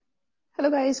Hello,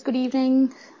 guys. Good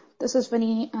evening. This is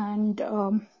Vinny, and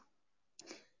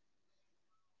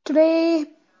today,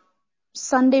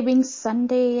 Sunday being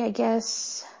Sunday, I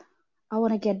guess I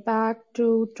want to get back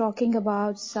to talking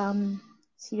about some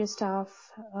serious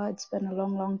stuff. It's been a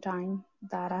long, long time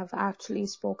that I've actually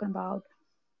spoken about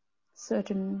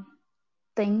certain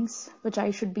things which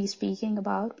I should be speaking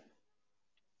about.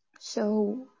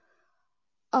 So,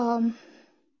 um,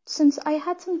 since I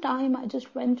had some time, I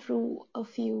just went through a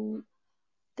few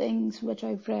things which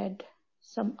I've read,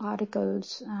 some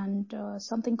articles, and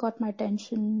something caught my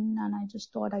attention, and I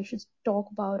just thought I should talk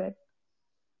about it.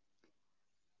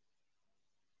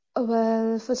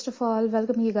 Well, first of all,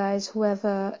 welcome you guys,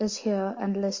 whoever is here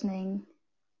and listening.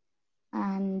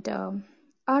 And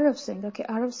Arav Singh, okay,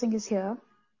 Arav Singh is here.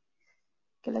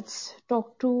 Okay, let's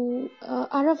talk to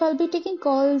Arav. I'll be taking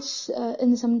calls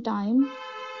in some time.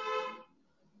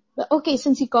 But okay,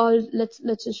 since he called, let's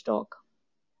just talk.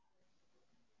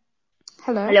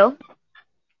 Hello. Hello.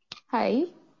 Hi.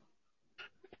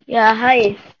 Yeah,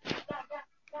 hi.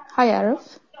 Hi, Arav.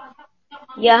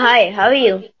 Yeah, hi. How are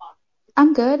you?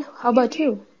 I'm good. How about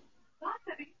you?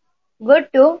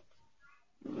 Good too.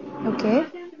 Okay.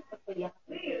 Where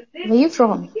are you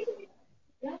from?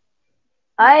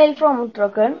 I am from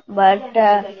Uttarakhand, but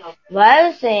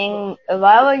why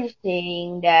were you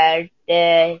saying that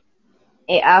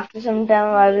after some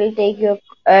time I will take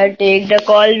the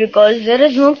call because there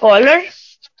is no caller?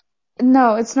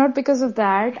 No, it's not because of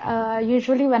that.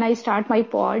 Usually, when I start my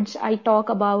pods, I talk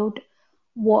about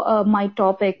my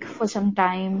topic for some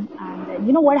time, and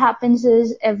then what happens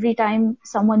is every time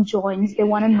someone joins, they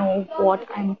want to know what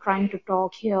I'm trying to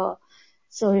talk here.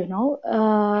 So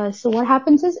so what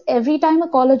happens is every time a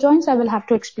caller joins, I will have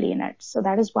to explain it. So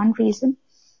that is one reason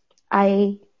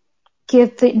I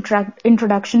give the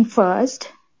introduction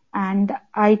first, and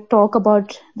I talk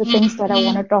about the things that I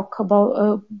want to talk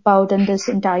about in this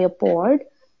entire pod,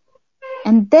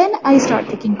 and then I start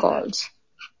taking calls.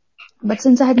 But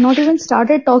since I had not even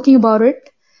started talking about it,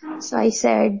 so I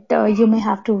said, you may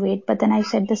have to wait. But then I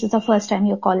said, this is the first time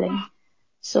you're calling.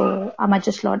 So I might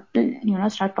just not,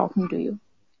 start talking to you.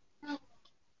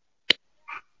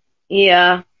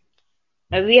 Yeah,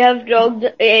 we have talked.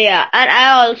 Yeah, and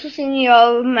I also seen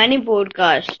your many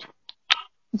podcasts.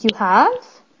 You have?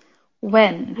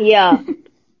 When? Yeah,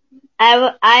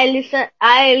 I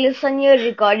listen your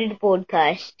recorded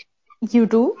podcast. You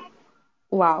do?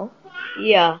 Wow.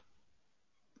 Yeah.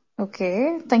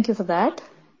 Okay. Thank you for that.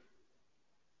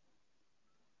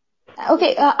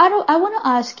 Okay. I want to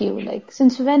ask you, like,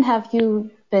 since when have you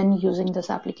been using this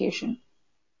application?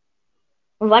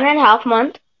 1.5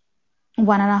 month.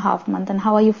 1.5 months. And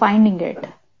how are you finding it?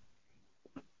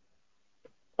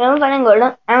 I'm finding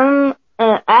good.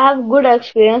 I have good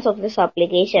experience of this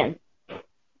application.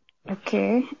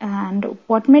 Okay. And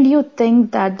what made you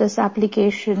think that this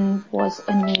application was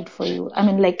a need for you? I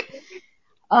mean, like,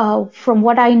 from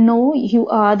what I know, you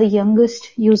are the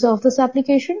youngest user of this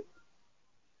application.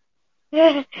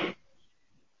 Hey,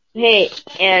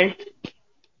 and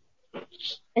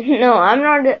no, I'm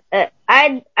not.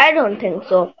 I don't think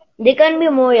so. They can be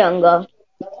more younger.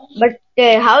 But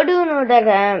how do you know that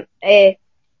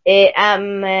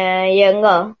I'm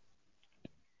younger?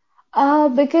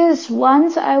 Because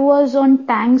once I was on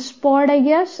Tank's pod, I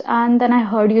guess, and then I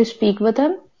heard you speak with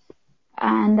him,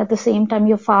 and at the same time,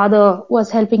 your father was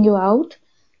helping you out.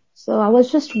 So I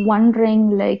was just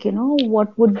wondering, like,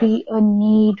 what would be a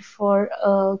need for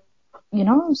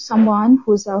someone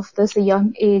who's of this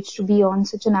young age to be on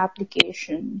such an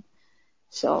application.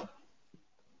 So,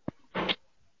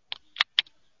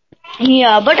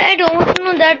 Yeah, but I don't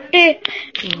know that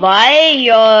why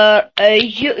your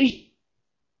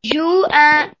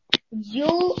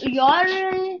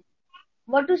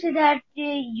what to say that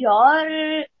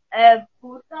your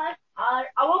podcasts are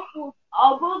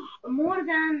above more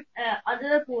than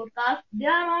other podcasts. They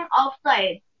are on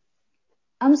outside.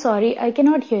 I'm sorry, I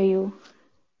cannot hear you.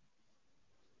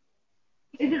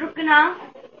 Is it okay now?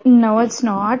 No, it's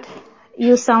not.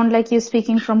 You sound like you're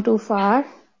speaking from too far.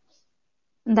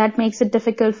 That makes it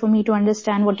difficult for me to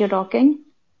understand what you're talking.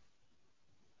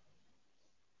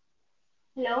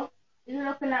 Hello? Is it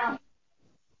okay now?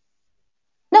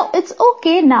 No, it's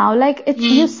okay now. Like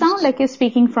you sound like you're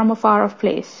speaking from a far off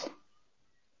place.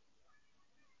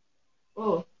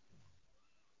 Oh,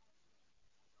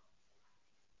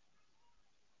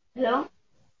 hello?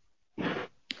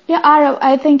 Yeah, Arav,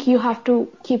 I think you have to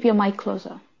keep your mic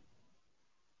closer.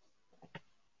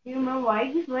 My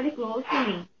wife is very close to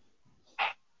me.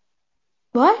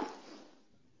 What?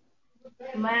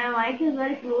 My mic is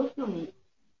very close to me.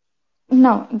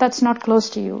 No, that's not close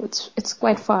to you. It's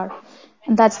quite far.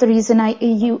 And that's the reason I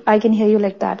can hear you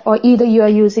like that. Or either you are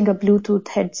using a Bluetooth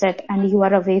headset and you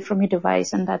are away from your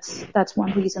device, and that's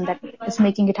one reason that is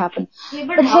making it happen. Yeah,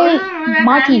 but But how do you hey, know that I'm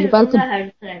Marty, using the welcome.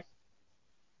 headset?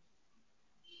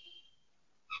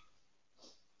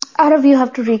 Arav, you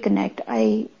have to reconnect.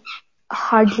 I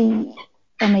hardly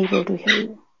am able to hear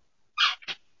you.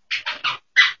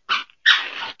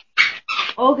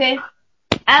 Okay,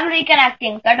 I'm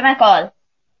reconnecting. Cut my call.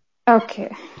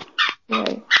 Okay,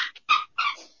 right.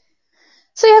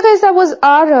 So yeah, guys, that was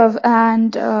Arav,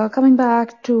 and coming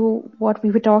back to what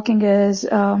we were talking is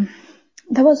there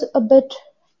was a bit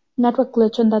network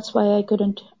glitch, and that's why I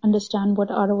couldn't understand what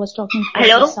Arav was talking because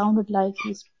he Hello? sounded like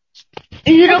he's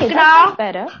Is it okay. okay That sounds now?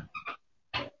 better.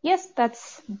 Yes,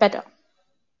 that's better.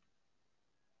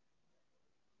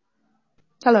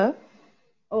 Hello.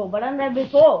 Oh, but I'm there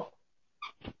before.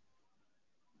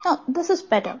 No, this is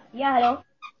better. Yeah, hello.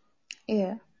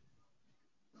 Yeah.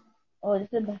 Oh, this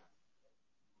is.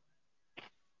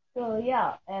 So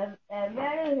yeah, where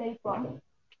do you hail from?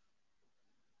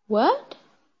 What?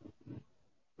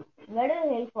 Where do you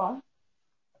hail from?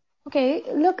 Okay.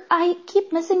 Look, I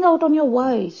keep missing out on your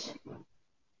voice.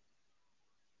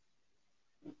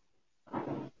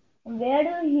 Where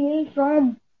do you hail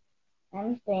from?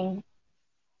 I'm saying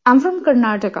I'm from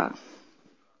Karnataka.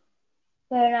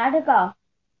 Karnataka.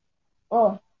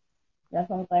 Oh, you're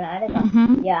from Karnataka.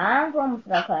 Mm-hmm. Yeah, I'm from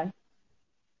Uttarakhand.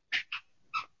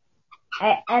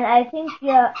 And I think if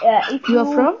You are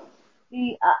you from?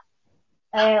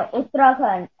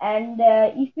 Uttarakhand, and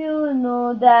if you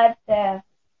know that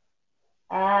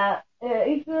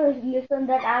if you listen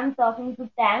that I'm talking to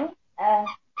Tang,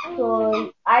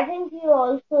 so I think you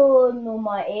also know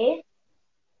my age.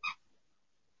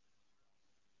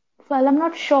 Well, I'm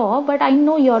not sure, but I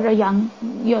know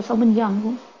you're someone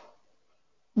young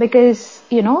because,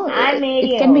 I'm 8 it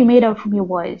year can be old. made out from your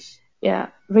voice. Yeah,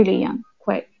 really young,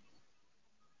 quite.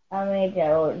 I'm 8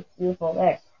 year old. You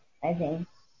forget, I think.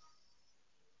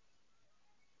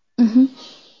 Mm-hmm.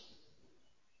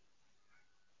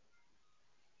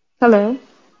 Hello.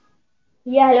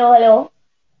 Yeah, hello, hello.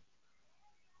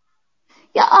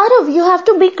 Yeah, Arav, you have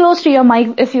to be close to your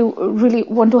mic if you really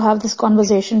want to have this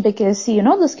conversation because,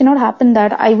 this cannot happen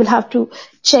that I will have to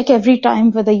check every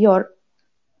time whether you're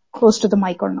close to the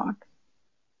mic or not.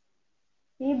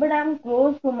 See, but I'm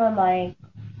close to my mic.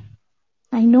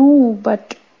 I know,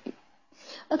 but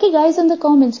okay, guys, in the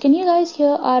comments, can you guys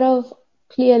hear Arav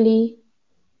clearly?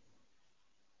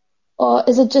 Or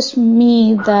is it just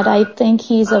me that I think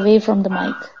he's away from the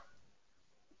mic?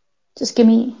 Just give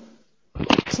me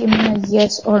a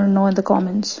yes or no in the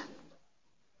comments.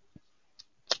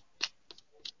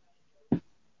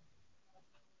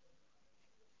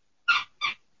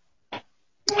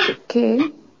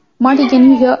 Okay. Marty, can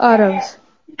you hear Arav?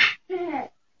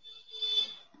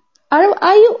 Arav,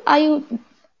 are you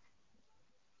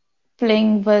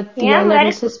playing with Yeah, your I'm little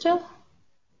very. sister?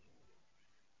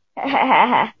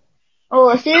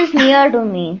 Oh, she's near to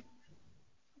me.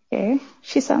 Okay.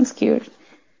 She sounds cute.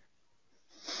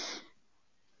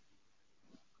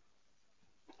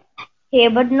 Hey,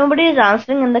 but nobody is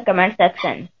answering in the comment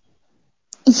section.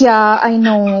 Yeah, I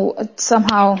know.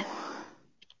 Somehow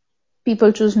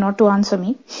people choose not to answer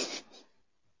me.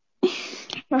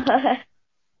 Okay,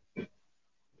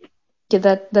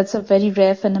 that's a very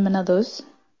rare phenomena, those.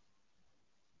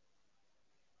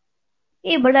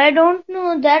 Hey, but I don't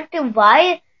know that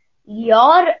why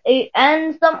your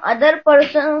and some other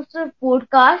person's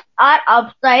podcast are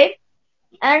upside,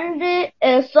 and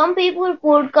some people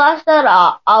podcast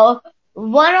are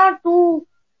one or two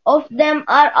of them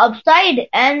are upside,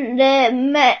 and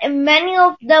many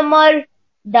of them are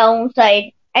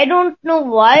downside. I don't know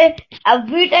why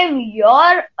every time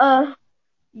your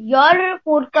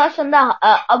podcast on the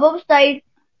above side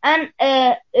and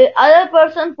other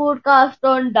person podcast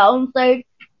on downside.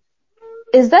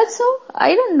 Is that so?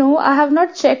 I don't know. I have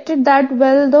not checked it that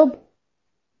well though.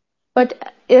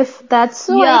 But if that's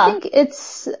so, I Yeah. think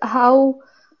it's how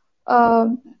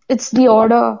it's the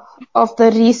order of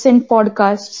the recent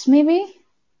podcasts, maybe.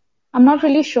 I'm not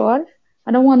really sure.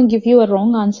 I don't want to give you a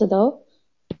wrong answer though.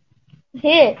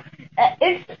 Hey,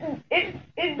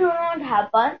 it do not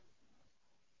happen.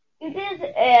 It is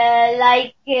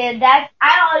that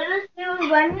I always feel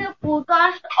when your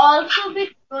podcast also be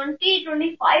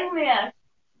 20-25 minutes,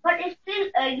 but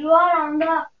still you are on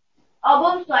the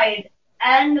above side,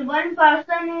 and one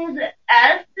person is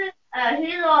asked, he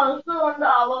is also on the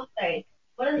above side.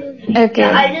 What is this? Yeah, Okay.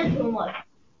 I just humor.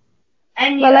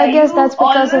 And Well, I guess you that's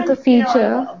because of always the stay on the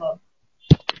feature. above.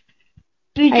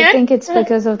 I Feature? think it's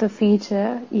because of the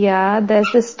feature. Yeah,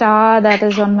 there's the star that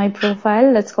is on my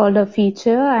profile. That's called a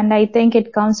feature, and I think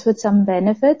it comes with some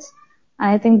benefits.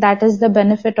 I think that is the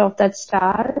benefit of that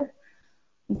star,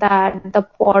 that the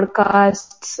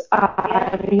podcasts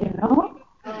are, visible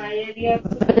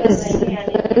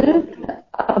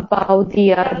about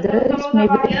the others.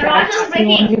 Maybe that's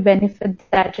the only benefit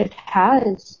that it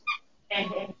has.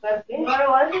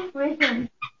 What is breaking?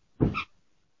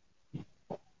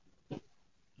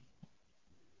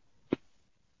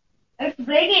 It's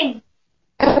breaking.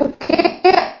 Okay,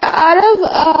 Arav,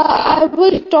 I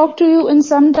will talk to you in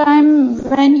some time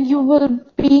when you will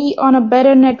be on a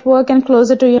better network and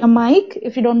closer to your mic.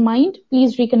 If you don't mind,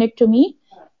 please reconnect to me.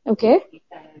 Okay?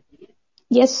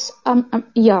 Yes,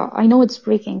 yeah, I know it's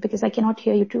breaking because I cannot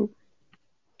hear you too.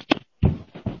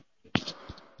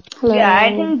 Yeah, I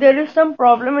Hello. think there is some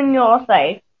problem in your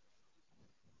side.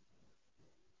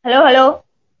 Hello, hello.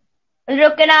 Is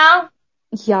it okay now?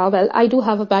 Yeah, well, I do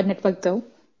have a bad network though.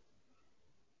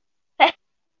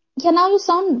 Yeah, now you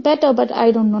sound better, but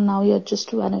I don't know, now you're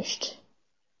just vanished.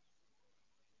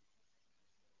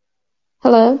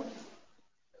 Hello?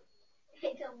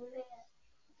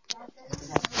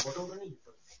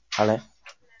 Hello.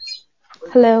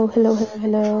 Hello, hello, hello,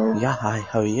 hello. Yeah, hi,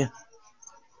 how are you?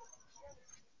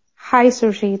 Hi,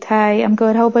 Surjit. Hi, I'm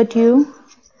good. How about you?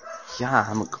 Yeah,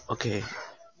 I'm okay.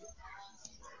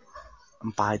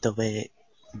 By the way,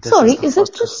 this Sorry, is the is it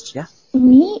first time. just Yeah?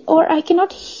 me or I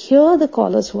cannot hear the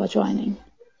callers who are joining?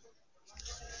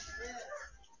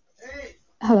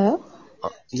 Hello?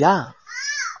 Yeah,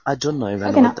 I don't know even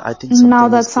Okay, what, now, I think now something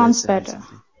that is sounds glitching or better.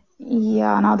 something.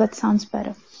 Yeah, now that sounds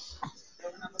better.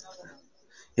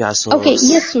 Yeah, so, Okay,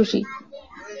 yes, Sushi.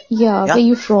 Yeah, yeah? where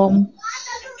you from?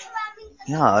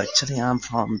 Yeah, actually I'm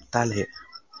from Delhi,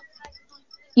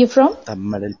 You from? the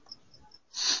middle,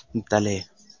 Delhi.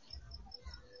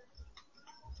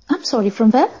 I'm sorry, from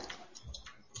where?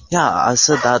 Yeah, I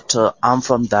said that I'm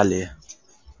from Delhi.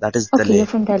 That is Okay, you're Delhi.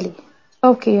 from Delhi.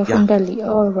 Okay, you're Yeah, from Delhi.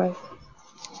 All right.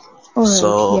 All right,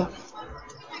 so, yeah.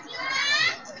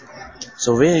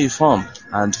 so where are you from?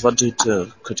 And what do you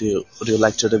do? Would you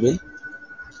like to reveal?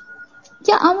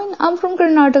 Yeah, I mean, I'm from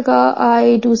Karnataka.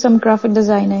 I do some graphic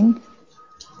designing.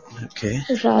 Okay.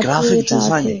 Radhe, Graphic designing.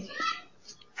 Radhe.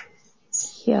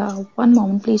 Yeah, one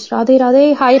moment, please. Radhe,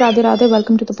 Radhe. Hi, Radhe, Radhe.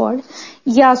 Welcome to the pod.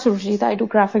 Yeah, Surjit, I do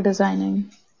graphic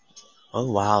designing.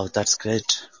 Oh wow, that's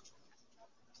great.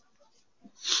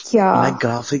 Like Yeah,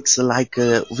 graphics, like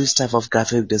which type of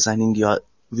graphic designing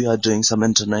we are doing some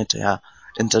internet, yeah,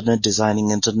 internet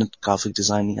designing, internet graphic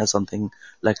designing or something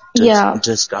like yeah,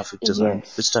 just graphic design.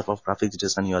 yes. Which type of graphic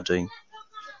design you are doing?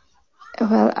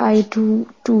 Well, I do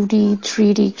 2D,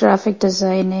 3D graphic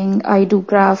designing. I do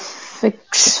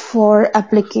graphics for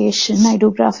application. I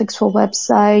do graphics for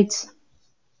websites.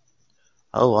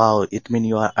 Oh wow, it mean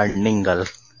you are earning girl.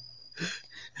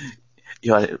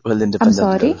 You are well I'm independent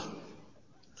sorry? girl.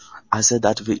 I said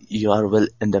that you are well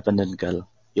independent girl.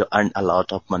 You earn a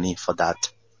lot of money for that.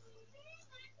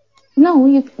 No,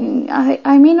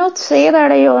 I may not say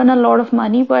that I earn a lot of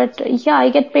money, but yeah, I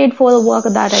get paid for the work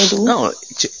that I do. No,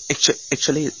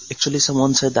 actually,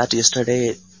 someone said that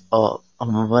yesterday.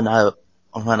 When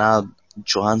I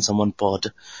joined someone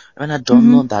pod, when I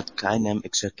don't know Mm-hmm. that guy name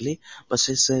exactly, but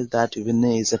she said that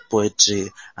Vinay is a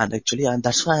poetry, and actually, and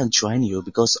that's why I joined you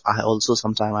because I also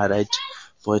sometimes I write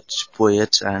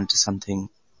poet and something.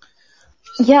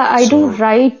 Yeah, I do So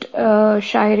write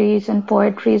shairis and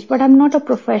poetries, but I'm not a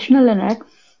professional in it.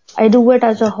 I do it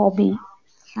as a hobby,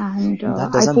 and that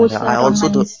I doesn't matter. post that on my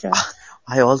Insta.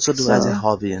 I also do as a So,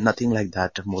 hobby, nothing like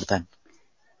that more than.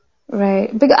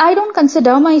 right, because I don't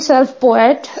consider myself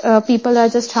poet. People are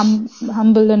just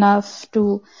humble enough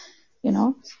to, you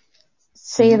know,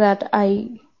 say Mhm. that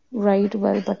I write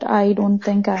well, but I don't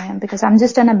think I am because I'm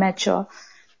just an amateur.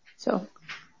 So,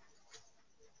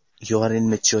 You are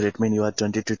immature. It means you are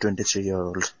 20 to 23-year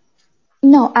old.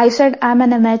 no, I said I'm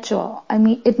an amateur. I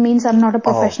mean, it means I'm not a Oh,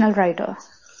 professional writer,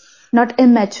 not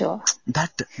immature.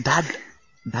 that that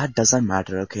that doesn't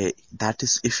matter, okay? That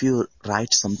is if you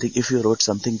write something, if you wrote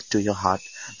something to your heart,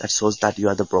 that shows that you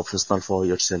are the professional for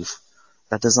yourself.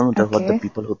 That doesn't matter what the Okay.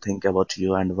 people who think about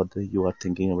you and you are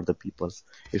thinking about the people.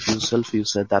 If you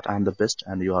said that I'm the best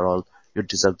and you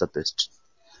deserve the best.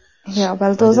 Yeah,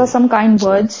 well, By those the are way, some kind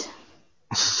words.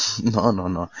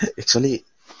 no, actually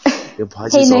your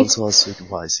voice Hey, is Nick. also a sweet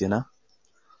voice, you know.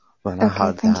 When I Okay,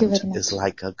 heard thank you that, very it's much.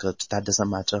 like a good. That doesn't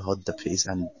matter how the face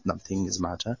and nothing is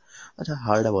matter. But I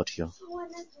heard about you.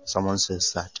 Someone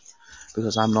says that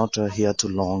because I'm not here too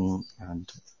long,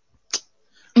 and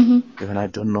Mm-hmm. even I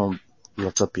don't know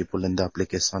lots of people in the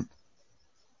application.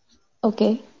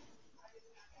 Okay.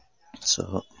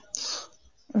 So,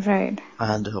 Right.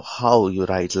 and how you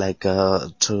write, like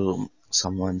to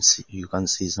someone, you can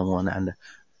see someone, and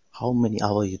how many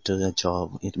hours you do a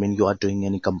job? It mean you are doing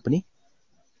any company?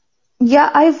 Yeah,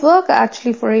 I work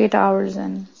actually for 8 hours,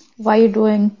 and why you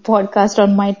doing podcast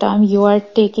on my time? You are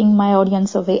taking my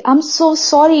audience away. I'm so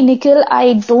sorry, Nikhil.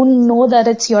 I don't know that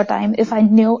it's your time. If I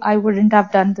knew, I wouldn't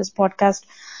have done this podcast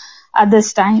at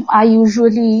this time. I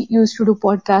usually used to do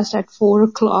podcast at 4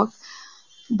 o'clock,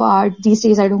 but these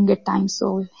days I don't get time,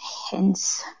 so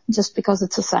hence, just because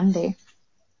it's a Sunday.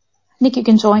 Nick, you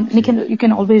can join. Nick, Okay. you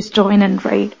can always join and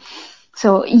write.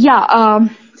 So yeah,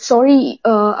 sorry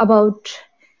about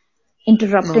No,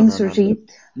 interrupting, no, no, no. Sujit,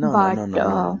 No, no, but no, no,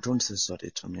 no. Don't say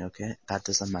sorry to me, okay? That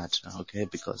doesn't matter, okay?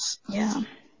 Because yeah.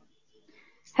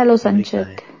 Hello, every Sanchit.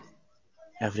 guy,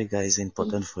 every guy is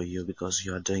important for you because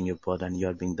you are doing your part and you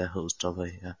are being the host over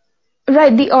here.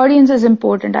 Right, the audience is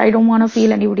important. I don't want to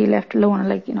feel anybody left alone,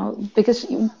 like, because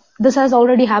this has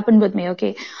already happened with me,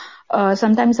 okay?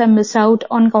 Sometimes I miss out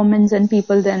on comments and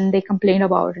people then they complain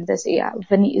about it. They say, yeah,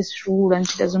 Vinny is rude and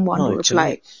she doesn't want No, to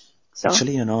reply.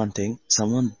 actually, So, you know one thing.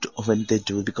 When they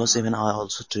do, because even I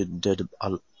also did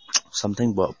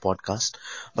something podcast,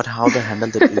 but how they handle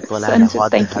the people and how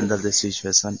Sanchit, they thank you. handle the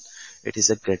situation, it is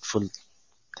a grateful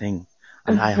thing.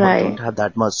 And I don't Right. have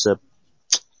that much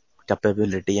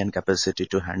capability and capacity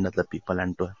to handle the people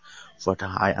and to what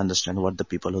I understand what the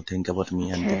people who think about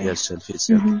me and Okay. their selfish.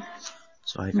 Mm-hmm.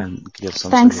 So I can give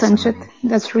some Thanks, suggestion Sanchit. on it.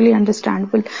 That's really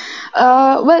understandable.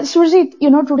 Well, Surjit,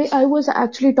 today I was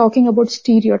actually talking about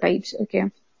stereotypes, okay?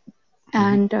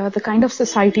 Hmm. And the kind of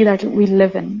society that we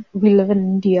live in. We live in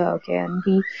India, okay? And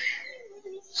we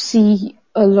see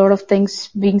a lot of things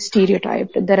being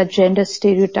stereotyped. There are gender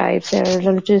stereotypes, there are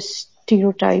religious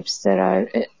stereotypes, there are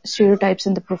stereotypes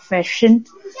in the profession,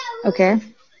 okay?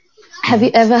 Have Hmm.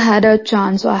 you ever had a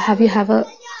chance, or have you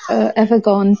ever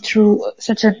gone through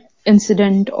such an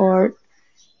incident, or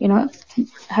you know,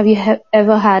 have you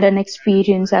ever had an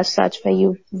experience as such where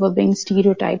you were being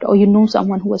stereotyped, or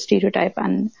someone who was stereotyped,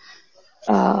 and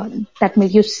that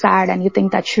made you sad and you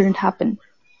think that shouldn't happen?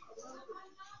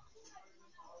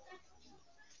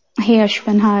 Hey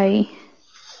Ashwin, hi.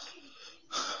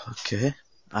 Okay.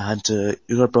 And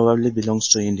you probably belongs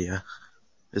to India.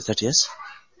 Is that yes?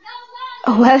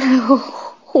 Well,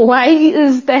 why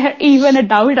is there even a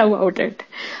doubt about it?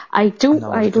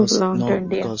 No, I do because belong to no,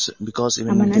 India. because I'm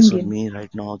even an this with Indian. me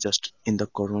right now, just in the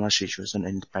Corona situation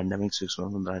and the pandemic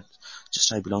situation, that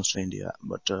just I belongs to India.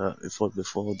 But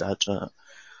before that,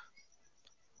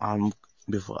 I'm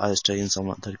before I stay in some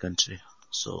other country.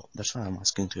 So that's why I'm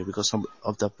asking to you because some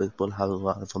of the people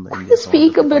have from the Could you India, some of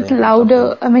the speak a people bit they have come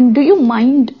from. louder? I mean, do you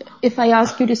mind if I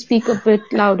ask you to speak a bit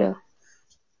louder?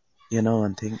 You know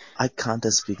one thing, I can't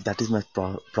speak. That is my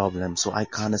problem. So I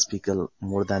can't speak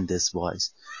more than this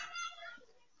voice.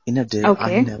 In a day,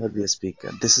 I Okay. never be a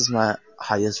speaker. This is my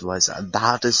highest voice.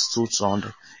 That is so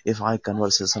sound. If I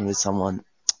conversation with someone,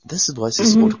 this voice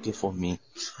is Mm-hmm. okay for me.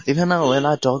 Even now, when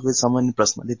I talk with someone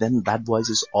personally, then that voice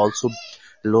is also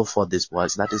low for this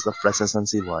voice. That is the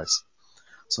presency voice.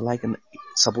 So like,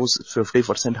 suppose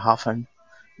 50% half and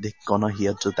they gonna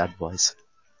hear to that voice.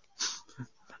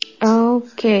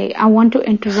 Okay, I want to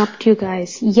interrupt you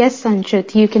guys. Yes,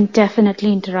 Sanchit, you can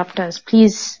definitely interrupt us.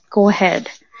 Please go ahead.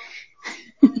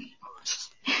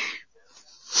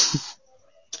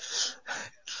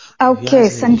 He Okay,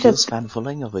 has a huge Sanchit, fan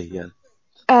following over here,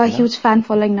 a you know? huge fan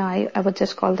following now. I would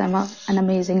just call them an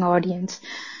amazing audience.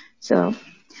 So,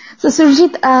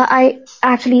 Surjit, I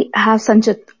actually have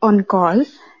Sanchit on call.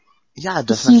 Yeah,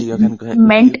 definitely He you can go.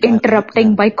 meant You interrupting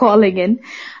can. by calling in.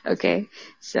 Okay,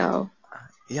 so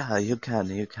Yeah, you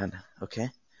can. Okay.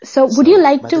 would you So,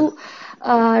 like by the to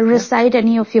yeah, recite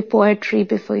any of your poetry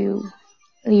before you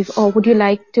leave, or would you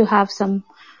like to have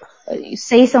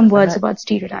say some words right, about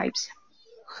stereotypes?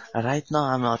 right now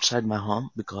I'm outside my home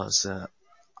because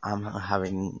I'm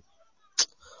having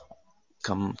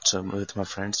come to with my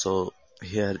friends. So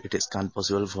here it is can't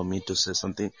possible for me to say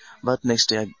something. But next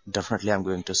day, definitely I'm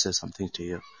going to say something to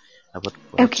you about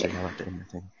Okay. poetry, about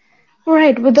anything. All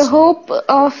right. With the So hope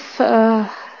of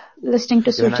listening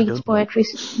to even I Surjit's don't know, poetry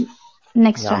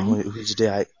next yeah, time. which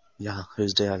day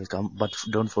which day I'll come. But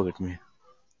don't forget me.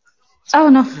 Oh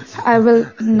no, I will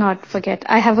not forget.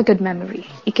 I have a good memory.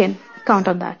 You can count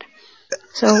on that.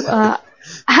 So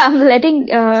I'm letting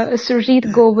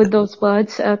Surjit go with those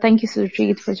words. Thank you,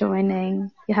 Surjit, for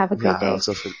joining. You have a Yeah, great day.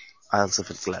 I also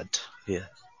feel glad here,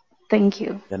 Thank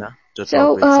you. to talk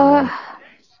So with someone.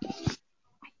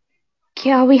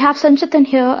 yeah, we have Sanchit in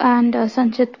here, and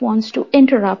Sanchit wants to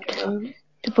interrupt,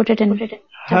 to put it in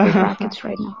double brackets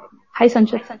right now. Hi,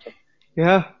 Sanchit.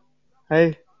 Yeah,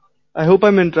 hi. I hope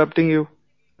I'm interrupting you.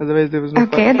 Otherwise, there was no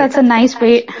fun. Okay, that's a nice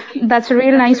way. That's a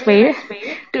real nice way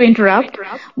to interrupt.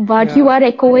 But you Yeah. are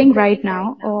echoing right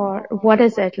now, or what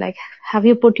is it? Like, have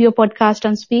you put your podcast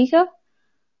on speaker?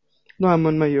 No, I'm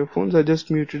on my earphones. I just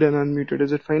muted and unmuted.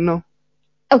 Is it fine now?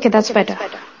 Okay, that's better.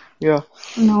 Yeah.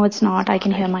 No, it's not. I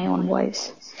can hear my own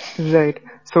voice. Right.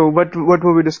 So what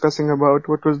were we discussing about?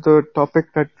 What was the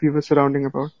topic that we were surrounding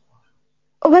about?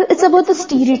 Well, it's about the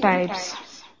stereotypes.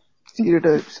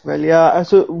 Stereotypes. Well, yeah.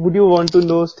 So would you want to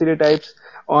know stereotypes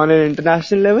on an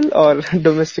international level or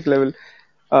domestic level?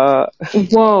 Uh,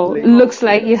 Whoa, like looks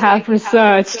like you have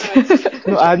researched.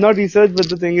 no, I have not researched, but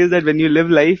the thing is that when you live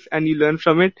life and you learn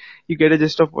from it, you get a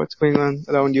gist of what's going on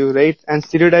around you, right? And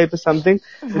stereotype is something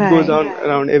which goes Right. on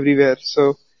around everywhere.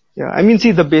 So, yeah, I mean,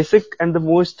 see, the basic and the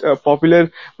most popular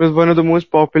was one of the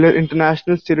most popular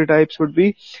international stereotypes would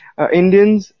be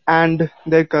Indians and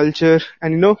their culture,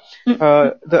 and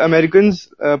the Americans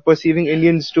perceiving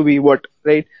Indians to be what,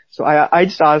 right? So I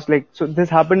just asked like, so this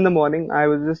happened in the morning.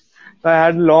 So I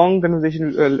had a long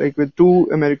conversation like with two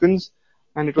Americans,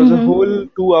 and it was a Mm-hmm. whole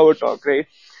 2 hour talk, right?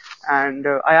 And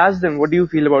I asked them, what do you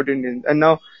feel about Indians? And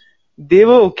now they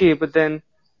were okay, but then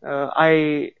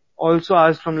I also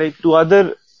asked from like two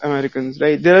other Americans,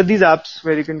 right? There are these apps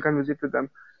where you can conversate with them.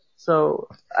 So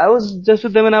I was just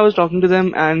with them and I was talking to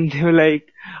them and they were like,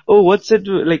 "Oh, what's it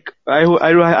like? I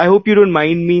hope you don't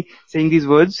mind me saying these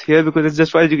words here because it's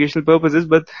just for educational purposes."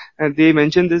 But they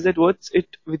mentioned this that what's it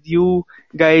with you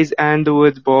guys and the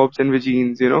words Bobs and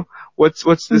Vagines?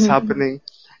 What's this Mm-hmm. happening?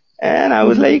 And I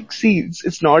was Mm-hmm. like, see,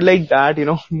 it's not like that,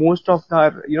 most of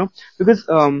our, because,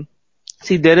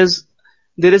 see, there is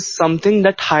something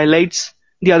that highlights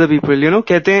the other people,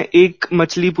 कहते हैं एक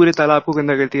मछली पूरे तालाब को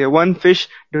गंदा करती है. One fish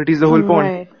dirties the whole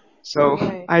pond. Right. So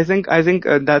I think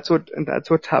that's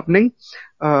what's happening.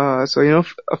 So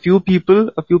a few people,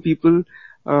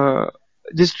 uh,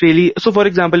 just really. So for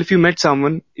example, if you met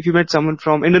someone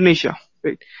from Indonesia,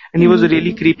 right, and he was a Mm-hmm.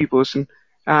 really creepy person,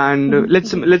 and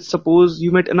Mm-hmm. let's suppose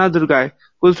you met another guy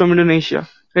who's from Indonesia,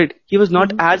 right? He was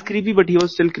not Mm-hmm. as creepy, but he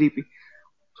was still creepy.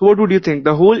 So what would you think?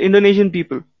 The whole Indonesian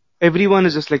people, everyone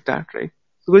is just like that, right?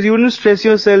 Because you wouldn't stress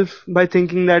yourself by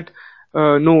thinking that,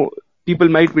 no, people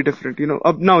might be different,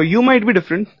 Now you might be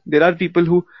different. There are people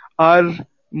who are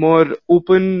more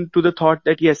open to the thought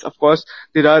that yes, of course,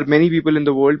 there are many people in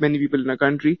the world, many people in a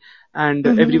country, and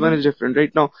Mm-hmm. everyone is different,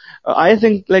 right? Now, I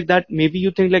think like that, maybe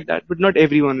you think like that, but not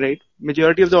everyone, right?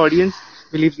 Majority of the audience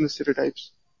believes in the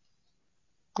stereotypes.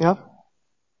 Yeah?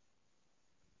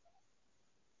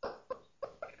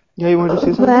 Yeah, you want to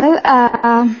say something? Well,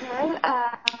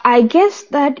 I guess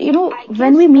that,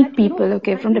 when we meet people,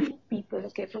 okay, from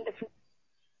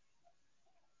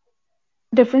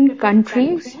different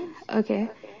countries, okay,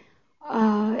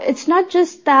 it's not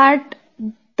just that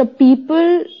the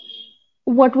people,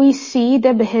 what we see,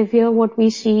 their behavior, what we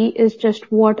see is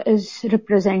just what is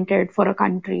represented for a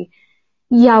country.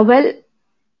 Yeah, well,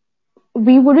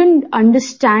 we wouldn't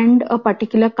understand a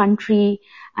particular country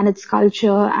and its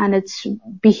culture and its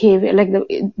behavior, like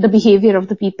the behavior of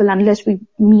the people, unless we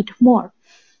meet more.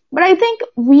 But I think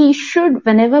we should,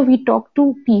 whenever we talk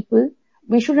to people,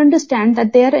 we should understand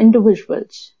that they are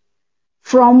individuals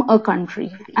from a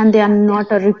country and they are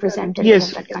not a representative of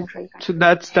Yes. that country. So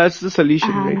that's the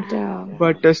solution, right? And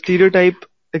But a stereotype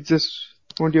exists.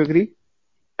 Won't you agree?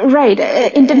 right,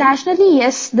 internationally,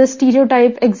 yes, the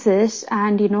stereotype exists,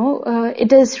 and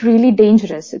it is really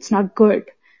dangerous. It's not good,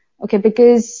 okay,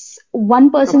 because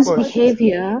one Of person's course.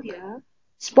 behavior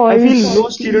I feel spoils no the.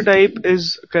 stereotype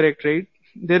is correct, right?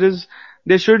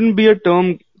 There shouldn't be a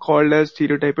term called as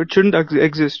stereotype. It shouldn't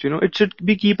exist, It should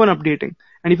be keep on updating.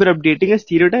 And if you're updating a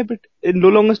stereotype, it no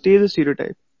longer stays a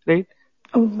stereotype, right?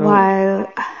 So While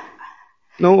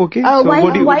no, okay. So while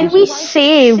what do while you we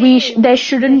say? say there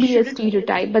shouldn't be a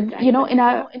stereotype, but in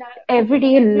our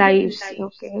everyday lives,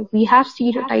 okay, we have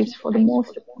stereotypes for the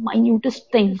most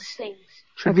minutest things.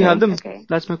 Should we have Okay. them?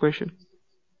 That's my question.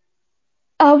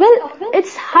 Well,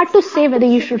 it's hard to say whether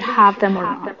you should have them or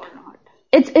not.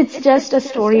 It's just a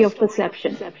story of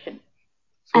perception,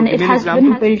 So and give it me an has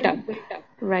been example. built up,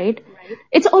 right?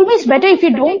 It's always better if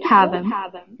you don't have them,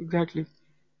 Exactly.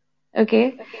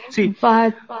 okay? See,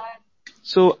 But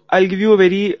so I'll give you a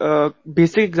very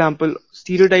basic example,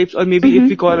 stereotypes, or maybe if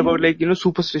we mhm, call about like,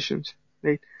 superstitions,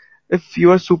 right? If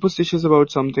you are superstitious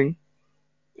about something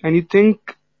and you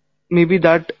think maybe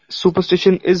that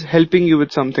superstition is helping you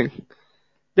with something,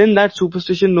 then that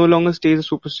superstition no longer stays a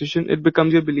superstition. It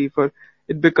becomes your belief, or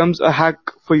it becomes a hack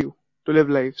for you to live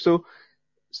life. So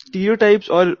stereotypes,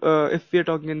 or if we are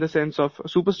talking in the sense of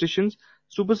superstitions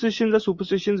are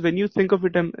superstitions when you think of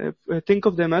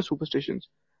them as superstitions,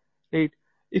 right?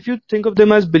 if you think of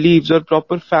them as beliefs or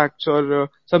proper facts or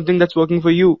something that's working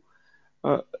for you,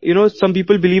 some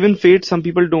people believe in fate, some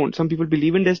people don't. Some people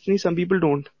believe in destiny, some people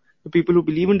don't. The people who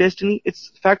believe in destiny,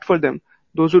 it's fact for them.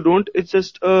 Those who don't, it's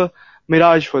just a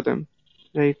mirage for them,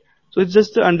 right? So it's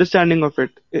just the understanding of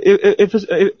it.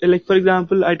 Like for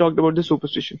example, I talked about the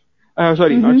superstition.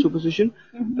 Sorry, not Mm-hmm. superstition.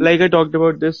 Like I talked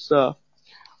about this.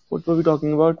 What were we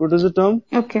talking about? What was the term?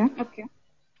 Okay.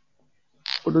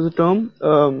 What was the term?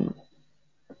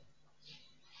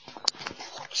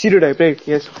 Stereotype, right?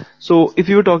 Yes. So if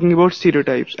you were talking about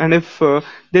stereotypes, and if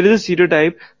there is a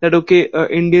stereotype that okay,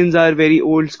 Indians are very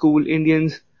old school.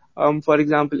 Indians, for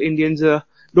example, Indians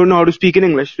don't know how to speak in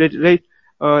English, right? Right?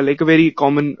 Like a very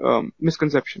common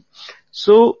misconception.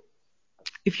 So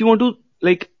if you want to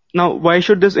like now, why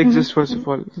should this exist Mm-hmm. first of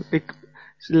all?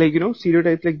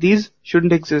 Stereotypes like these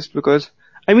shouldn't exist because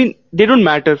I mean they don't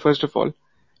matter first of all.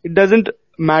 It doesn't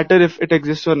matter if it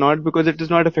exists or not because it is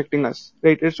not affecting us,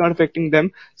 right? It's not affecting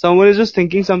them. Someone is just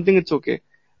thinking something, it's okay.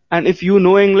 And if you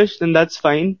know English, then that's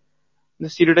fine. The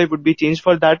stereotype would be changed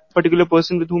for that particular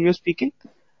person with whom you're speaking,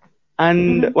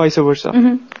 and vice versa.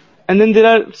 Mm-hmm. And then there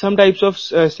are some types of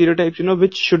stereotypes,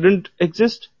 which shouldn't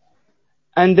exist.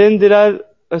 And then there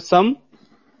are some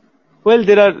well,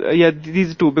 there are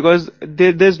these two because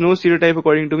there's no stereotype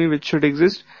according to me which should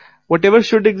exist. Whatever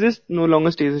should exist no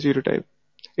longer stays a stereotype.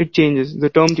 It changes. The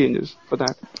term changes for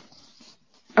that.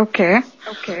 Okay.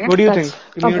 What do you That's think?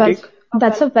 Give a me your well take.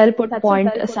 that's a well put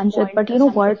point, Sanchit. But you know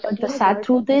what? The sad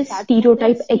truth is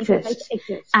stereotype exists,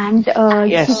 and you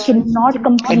Yes, cannot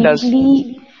it does.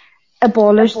 completely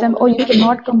abolish them, or you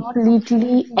cannot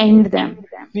completely end them.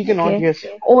 We cannot. Okay, Yes,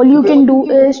 all you because can do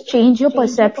is change your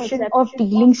perception of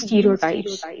dealing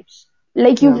stereotypes.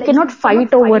 Like you yeah, cannot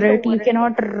fight over it, you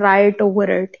cannot riot over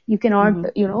it, you cannot, hmm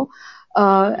you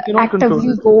cannot control actively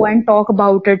it. go and talk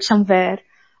about it somewhere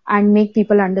and make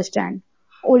people understand.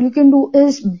 All you can do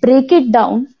is break it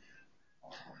down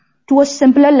to a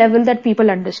simpler level that people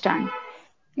understand.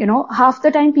 Half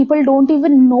the time people don't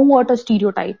even know what a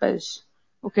stereotype is.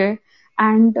 Okay.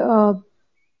 And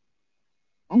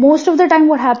most of the time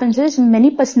what happens is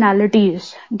many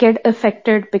personalities get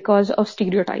affected because of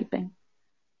stereotyping.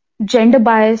 Gender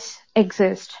bias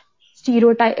exists.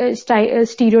 Stereotyping,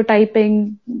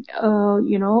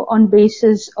 on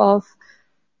basis of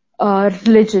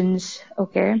religions.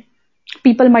 Okay,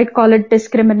 people might call it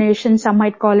discrimination. Some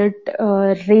might call it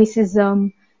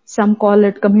racism. Some call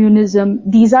it communism.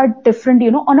 These are different,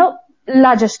 on a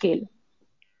larger scale.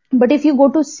 But if you go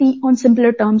to see on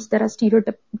simpler terms, there are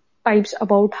stereotypes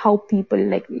about how people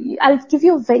like. I'll give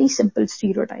you a very simple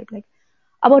stereotype, like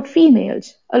about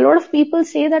females. A lot of people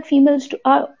say that females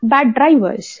are bad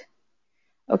drivers.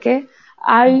 Okay.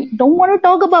 I don't want to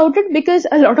talk about it because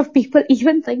a lot of people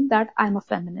even think that I'm a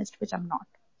feminist, which I'm not.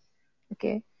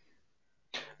 Okay.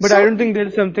 But I don't So, think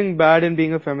there's something bad in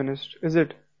being a feminist, is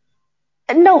it?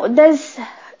 no,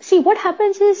 see, what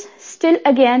happens is still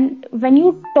again, when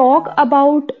you talk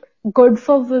about good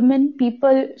for women,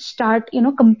 people start,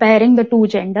 comparing the two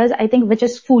genders, I think, which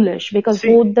is foolish because See,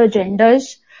 both the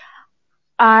genders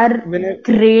are whenever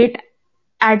great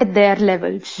at their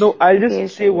levels. no, I'll Okay.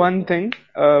 just say one thing.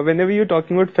 Whenever you're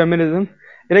talking about feminism,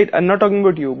 right? I'm not talking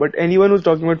about you, but anyone who's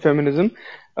talking about feminism,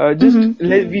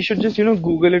 we should just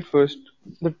Google it first.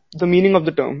 The meaning of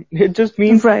the term. It just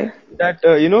means Right. that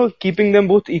keeping them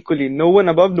both equally, no one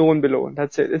above, no one below.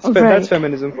 That's it. That's Right.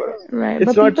 feminism for us. Right. It's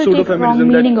But not people pseudo take wrong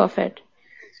feminism that meaning of it.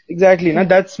 exactly. Now Yeah.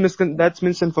 that's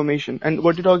misinformation. And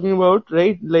what you're talking about,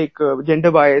 right? Like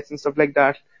gender bias and stuff like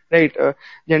that, right?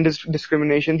 Gender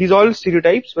discrimination. These all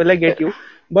stereotypes. Well, I get you,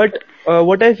 but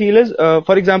what I feel is,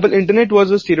 for example, internet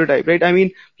was a stereotype, right? I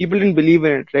mean, people didn't believe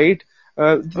in it, right?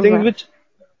 The things Right. which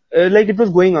like it was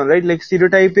going on, right? Like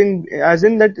stereotyping, as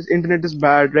in that internet is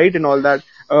bad, right, and all that.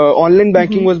 Online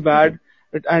banking Mm-hmm. was bad,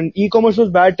 and e-commerce was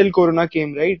bad till Corona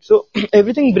came, right? So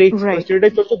everything breaks. Right.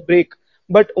 Stereotypes also break,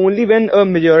 but only when a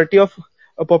majority of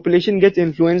a population gets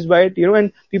influenced by it,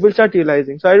 and people start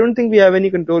realizing. So I don't think we have any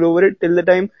control over it till the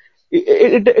time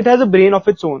it has a brain of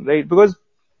its own, right? Because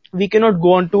we cannot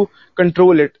go on to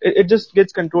control it. It just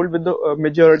gets controlled with the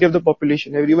majority of the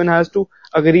population. Everyone has to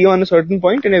agree on a certain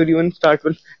point, and everyone start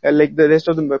will like the rest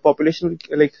of the population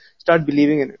will like start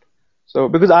believing in it. So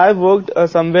because I've worked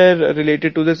somewhere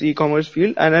related to this e-commerce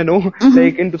field, and I know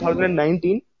like Mm-hmm. in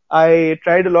 2019, I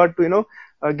tried a lot to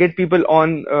get people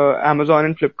on Amazon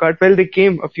and Flipkart. Well, they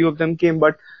came, a few of them came,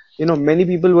 but many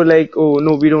people were like, oh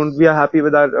no, we don't, we are happy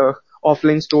with our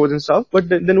offline stores and stuff. But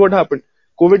then what happened?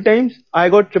 COVID times, I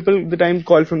got triple the time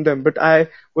call from them, but I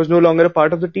was no longer a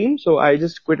part of the team, so I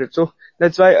just quit it. So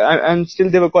that's why and still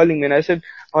they were calling me, and I said,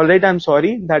 all right, I'm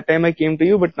sorry. That time I came to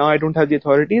you, but now I don't have the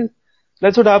authorities.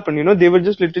 That's what happened. They were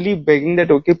just literally begging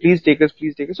that, okay, please take us,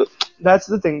 please take us. So that's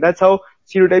the thing. That's how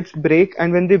stereotypes break,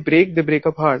 and when they break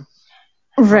up hard.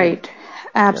 Right.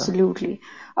 Yeah. Absolutely.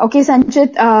 Okay,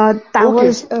 Sanchit, that Okay.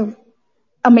 was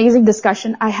amazing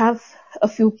discussion. I have a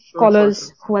few Sure.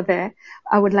 callers who are there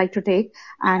I would like to take,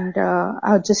 and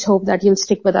I just hope that you'll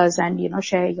stick with us and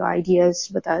share your ideas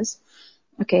with us.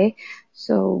 Okay,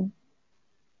 so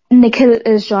Nikhil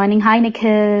is joining. Hi,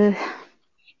 Nikhil.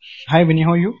 Hi, Vinny.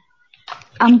 How are you?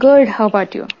 I'm good. How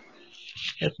about you?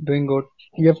 Yes, doing good.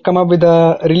 You have come up with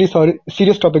a really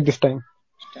serious topic this time.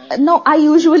 No, I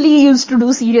usually used to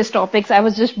do serious topics. I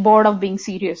was just bored of being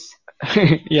serious.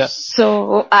 Yeah.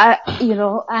 So,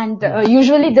 and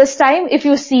usually this time, if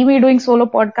you see me doing solo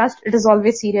podcast, it is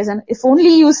always serious. And if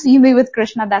only you see me with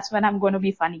Krishna, that's when I'm going to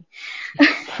be funny.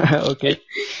 Okay.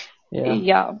 Yeah.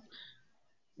 Yeah,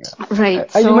 right.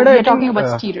 You So made, we I are talking think, about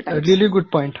a stereotypes. really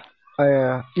good point.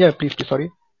 Yeah, please,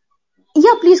 sorry.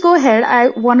 Yeah, please go ahead. I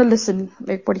want to listen,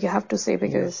 like what you have to say Yeah.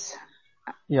 because,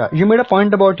 Yeah, you made a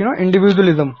point about,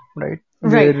 individualism, right?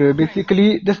 right, Where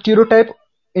basically the stereotype,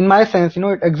 in my sense,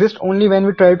 it exists only when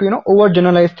we try to,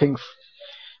 overgeneralize things.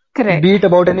 Be correct, it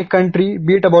about any country,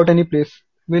 be it about any place.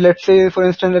 Let's say, for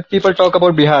instance, that people talk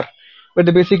about Bihar, but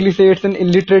they basically say it's an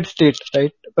illiterate state,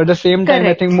 right? But at the same time,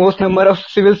 I think correct, most number of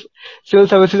civil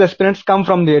services aspirants come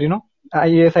from there,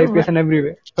 IAS, IPS, right. and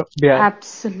everywhere from Bihar.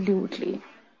 Absolutely.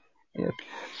 Yes.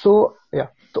 So yeah.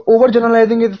 So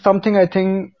overgeneralizing is something I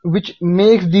think which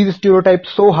makes these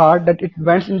stereotypes so hard that it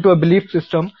went into a belief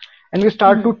system, and we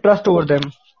start Hmm. to trust over them,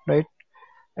 right?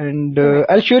 And Right.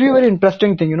 I'll share you a very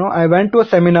interesting thing. I went to a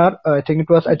seminar. I think it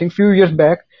was few years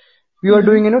back. We were Hmm.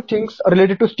 doing things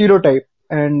related to stereotype,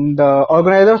 and the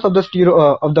organizers of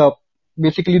the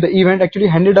basically the event actually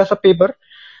handed us a paper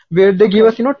where they give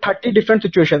Okay. us 30 different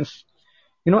situations,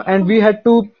 and we Oh, had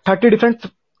 30 different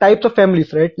types of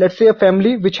families, right? Let's say a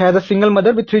family which has a single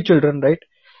mother with 3 children, right?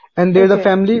 And there's a okay.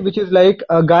 family which is like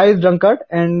a guy is drunkard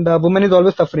and the woman is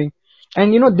always suffering.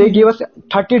 And they Hmm. gave us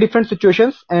 30 different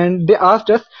situations and they asked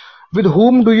us, with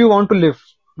whom do you want to live,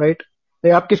 right?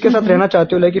 Like, आप किसके साथ Hmm. रहना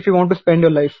चाहते हो, like if you want to spend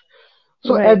your life.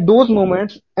 So Right. at those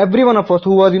moments, every one of us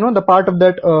who was, the part of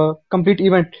that complete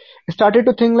event started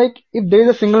to think like, if there is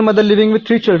a single mother living with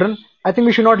 3 children, I think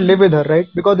we should not live with her, right?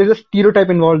 Because there's a stereotype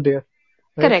involved there,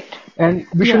 right? Correct. And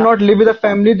we should Yeah. not live with a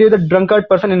family, there's a drunkard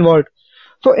person involved.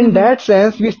 So in Hmm. that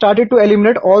sense, we started to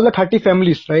eliminate all the 30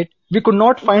 families, right? We could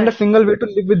not find a Right. single way to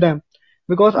live with them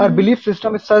because our Hmm. belief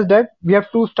system is such that we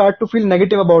have to start to feel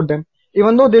negative about them,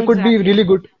 even though they could be Exactly. really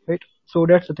good, right? So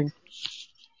that's the thing.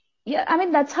 Yeah, I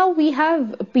mean, that's how we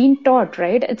have been taught,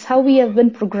 right? It's how we have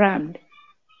been programmed.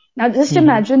 Now, just Hmm.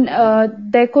 imagine,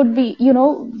 there could be,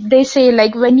 they say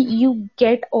like when you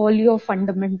get all your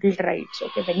fundamental rights,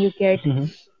 okay, when you get Hmm.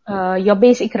 your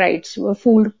basic rights,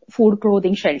 food,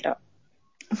 clothing, shelter.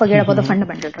 Forget about the Hmm.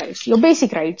 fundamental rights, your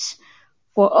basic rights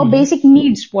for Hmm. basic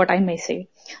needs, what I may say.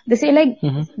 They say like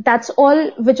Hmm. that's all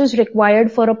which is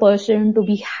required for a person to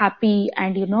be happy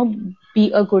and,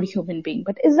 be a good human being.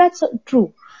 But is that so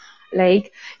true?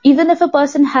 Like, even if a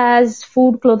person has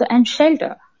food, clothes, and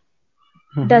shelter,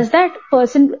 Hmm. does that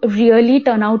person really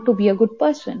turn out to be a good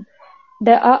person?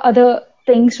 There are other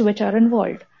things which are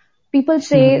involved. People Hmm.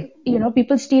 say,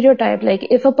 people stereotype like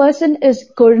if a person is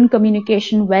good in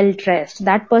communication, well dressed,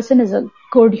 that person is a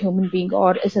good human being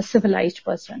or is a civilized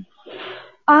person.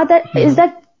 Is Hmm.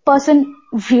 that person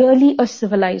really a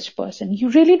civilized person? You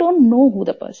really don't know who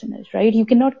the person is, right? You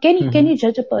cannot, can Hmm. you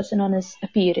judge a person on his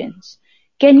appearance?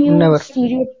 Can you Never.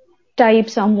 stereotype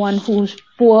someone who's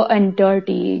poor and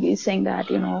dirty, saying that,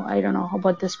 I don't know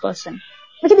about this person?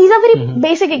 Okay, these are very Hmm.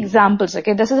 basic examples.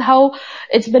 Okay, this is how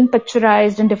it's been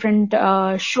picturized in different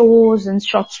shows and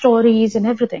short stories and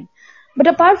everything. But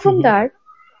apart from Hmm. that,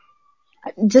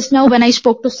 just now when I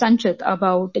spoke to Sanchit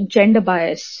about gender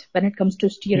bias when it comes to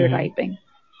Hmm. stereotyping,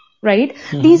 right?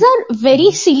 These Hmm. are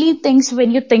very silly things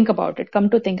when you think about it, come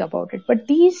to think about it. But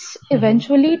these Hmm.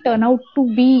 eventually turn out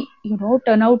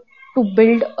to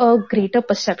build a greater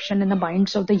perception in the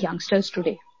minds of the youngsters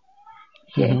today.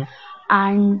 Okay. Hmm.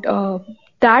 And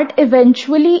that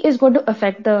eventually is going to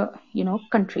affect the,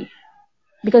 country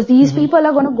because these Hmm. people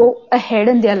are going to go ahead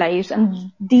in their lives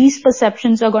and these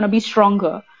perceptions are going to be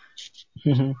stronger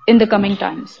Hmm. in the coming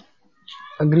times.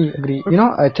 Agree.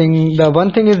 I think the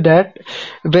one thing is that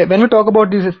when we talk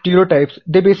about these stereotypes,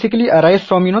 they basically arise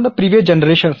from, the previous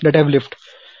generations that have lived,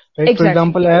 right? For Exactly.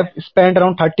 example, I have spent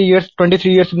around 30 years,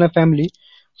 23 years with my family.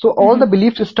 So all the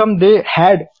belief system they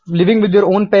had living with their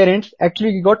own parents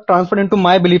actually got transferred into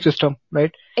my belief system,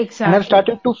 right? And I've Exactly.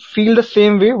 started to feel the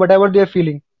same way, whatever they are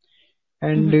feeling.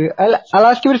 And I'll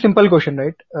ask you a very simple question,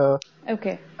 right?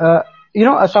 Okay.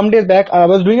 Some days back, I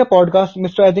was doing a podcast.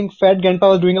 Mr. I think Fat Grandpa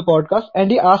was doing a podcast, and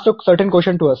he asked a certain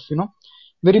question to us.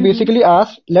 Where he basically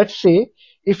asked, let's say,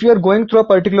 if you are going through a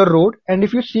particular road, and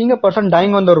if you're seeing a person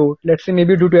dying on the road, let's say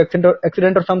maybe due to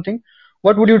accident or something,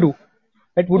 what would you do?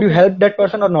 Right? Would you Okay. help that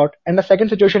person or not? And the second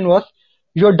situation was,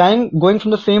 you're dying going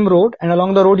from the same road, and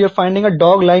along the road you're finding a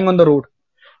dog lying on the road,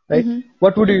 right?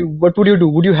 What would you do?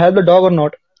 Would you help the dog or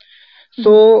not?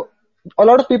 So a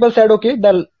lot of people said, okay,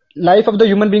 the life of the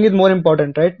human being is more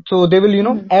important, right? So they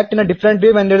will, act in a different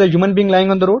way when there's a human being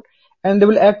lying on the road, and they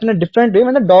will act in a different way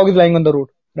when the dog is lying on the road,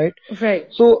 right? Right.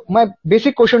 So my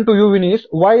basic question to you, Vinny, is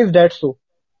why is that so?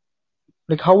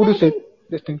 Like, how would you I say think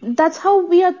this thing? that's how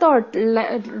we are taught,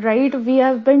 right? We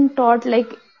have been taught,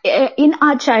 like, in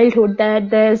our childhood, that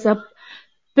there's a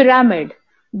pyramid,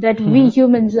 that we Mm-hmm.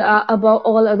 humans are above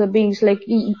all other beings. Like,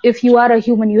 if you are a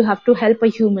human, you have to help a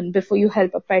human before you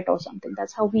help a pet or something.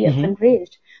 That's how we have Mm-hmm. been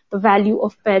raised. The value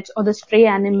of pets or the stray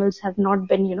animals have not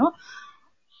been,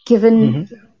 given,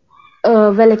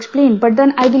 Mm-hmm. well explained. But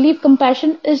then I believe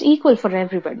compassion is equal for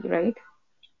everybody, right?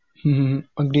 Mm-hmm.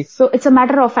 Agree. So it's a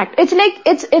matter of fact. It's like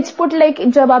it's put like,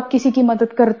 जब आप किसी की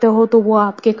मदद करते हो तो वो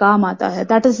आपके काम आता है.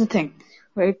 That is the thing,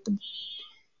 right?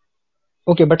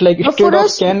 Okay, but like But state for of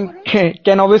us,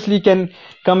 can obviously can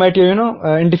come at you,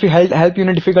 in help you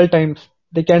in difficult times.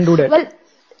 They can do that. well,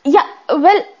 yeah,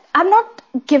 well, I'm not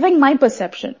giving my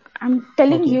perception. I'm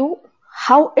telling Okay. you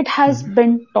how it has Mm-hmm.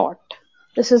 been taught.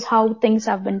 This is how things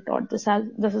have been taught. This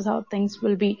is how things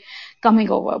will be coming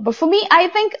over. But for me, I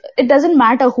think it doesn't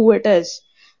matter who it is.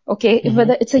 Okay, if Mm-hmm.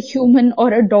 whether it's a human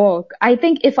or a dog. I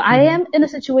think if I Mm-hmm. am in a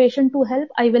situation to help,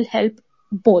 I will help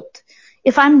both.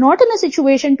 If I'm not in a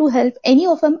situation to help any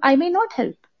of them, I may not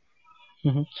help.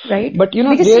 Mm-hmm. Right? But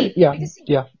Because there, see,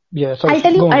 yeah. Sorry, I'll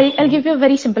tell you, go on. I'll give you a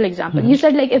very simple example. Mm-hmm. You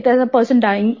said, like, if there's a person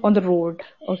dying on the road,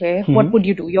 okay, what Mm-hmm. would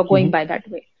you do? You're going Mm-hmm. by that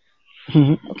way.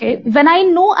 Mm-hmm. Okay. When I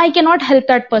know I cannot help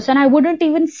that person, I wouldn't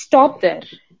even stop there.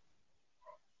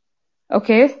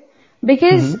 Okay.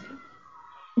 Because Mm-hmm.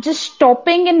 just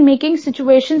stopping and making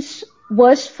situations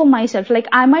worse for myself. Like,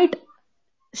 I might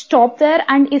stop there,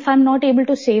 and if I'm not able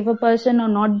to save a person or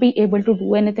not be able to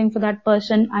do anything for that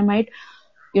person, I might,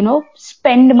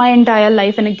 spend my entire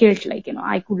life in a guilt, like,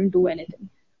 I couldn't do anything.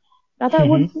 Rather, I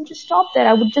Mm-hmm. wouldn't just stop there.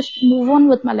 I would just move on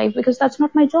with my life, because that's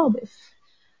not my job. If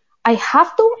I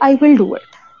have to, I will do it.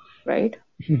 Right?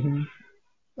 Mm-hmm.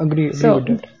 Agree with So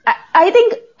that. I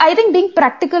think being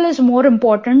practical is more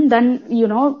important than,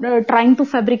 trying to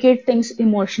fabricate things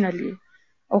emotionally.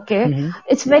 Okay. Mm-hmm.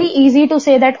 It's very easy to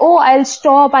say that, oh, I'll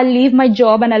stop, I'll leave my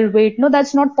job and I'll wait. No,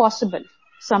 that's not possible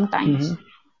sometimes.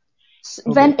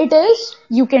 Mm-hmm. Okay. When it is,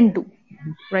 you can do.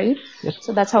 Right? Yes.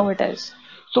 So that's how it is.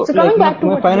 So, So like coming my, back to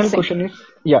my what I was final saying. question is,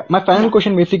 yeah, my final Yeah.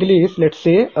 question basically is, let's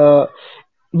say,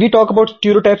 we talk about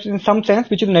stereotypes in some sense,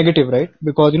 which is negative, right?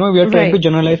 Because, we are trying to Right.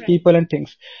 generalize people and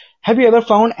things. Have you ever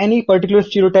found any particular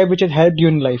stereotype which has helped you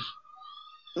in life?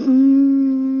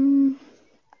 Mm,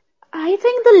 I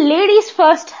think the ladies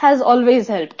first has always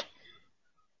helped.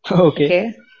 Okay.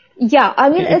 Okay. Yeah, I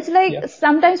mean, it's Yeah. like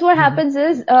sometimes what Mm-hmm. happens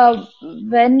is,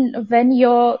 when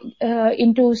you're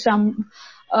into some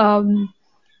um,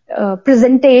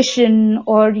 presentation,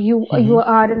 or you Mm-hmm.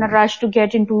 are in a rush to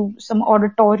get into some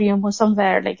auditorium or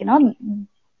somewhere, like,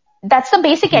 that's the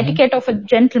basic Mm-hmm. etiquette of a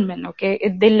gentleman. Okay,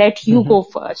 if they let you Mm-hmm. go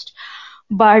first,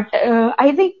 but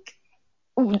I think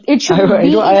it I, should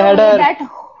be I in a had way a, that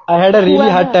I had a really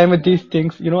hard whoever, time with these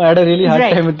things. I had a really hard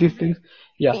time right. with these things.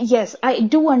 Yeah. Yes, I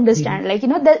do Mm-hmm. understand. Like,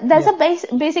 there's Yeah.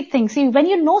 a basic thing. See, when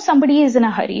you know somebody is in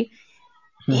a hurry,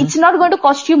 Mm-hmm. it's not going to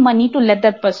cost you money to let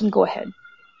that person go ahead.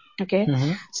 Okay.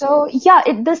 Mm-hmm. So yeah,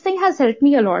 this thing has helped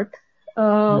me a lot.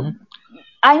 Uh, Mm-hmm.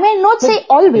 I may not Like, say yeah.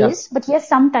 always, but yes,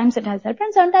 sometimes it has helped,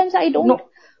 and sometimes I don't. No.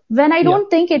 When I Yeah. don't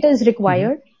think it is Mm-hmm.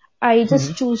 required, I Mm-hmm.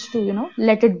 just choose to,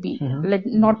 let it be.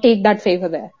 Mm-hmm. Not take that favor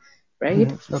there.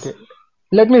 Right? Okay.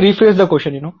 Let me rephrase the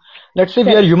question, Let's say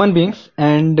we are Correct. human beings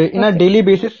and in a Okay. daily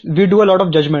basis, we do a lot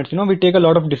of judgments, we take a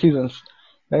lot of decisions,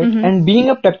 right? Mm-hmm. And being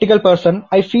a practical person,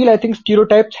 I think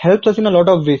stereotypes helps us in a lot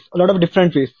of ways, a lot of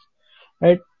different ways,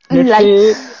 right? Let's Like.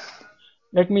 say,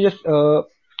 let me just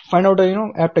find out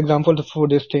a, apt example for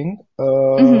this thing.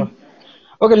 Mm-hmm.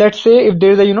 Okay, let's say if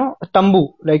there's a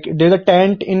tambu, like there's a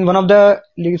tent in one of the,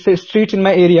 let's say, streets in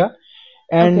my area,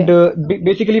 and Okay.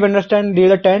 basically we understand there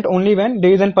is a tent only when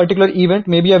there is a particular event,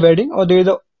 maybe a wedding, or there is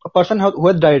a person who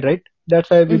has died, right? That's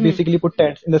why we Mm-hmm. basically put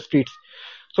tents in the streets.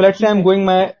 So let's say I'm Okay. going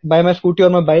by my scooty or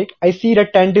my bike, I see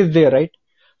that tent is there, right?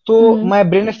 So Mm-hmm. my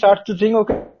brain starts to think,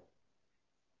 okay,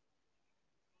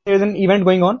 there's an event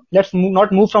going on. Let's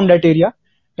not move from that area.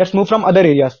 Let's move from other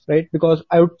areas, right? Because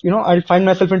I would, I'll find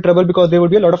myself in trouble because there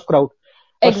would be a lot of crowd.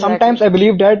 But sometimes Exactly. I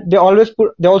believe that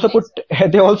they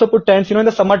also put tents, in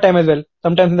the summertime as well,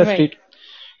 sometimes in the Right. street,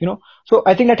 So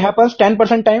I think that happens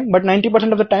 10% time, but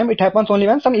 90% of the time it happens only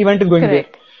when some event is going there.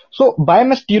 Correct. So by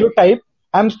my stereotype,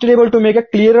 I'm still able to make a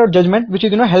clearer judgment, which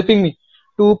is, helping me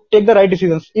to take the right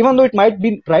decisions. Even though it might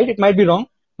be right, it might be wrong,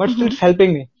 but still Mm-hmm. it's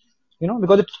helping me,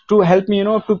 because it's to help me,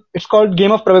 it's called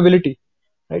game of probability,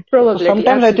 right? So Probability.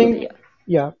 sometimes I think, Absolutely.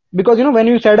 Yeah. yeah, because, when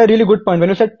you said a really good point, when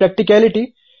you said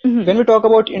practicality, Mm-hmm. when we talk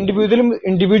about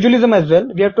individualism as well,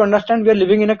 we have to understand we are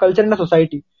living in a culture and a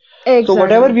society. So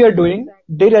whatever Exactly. we are doing,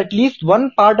 there is at least one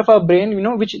part of our brain,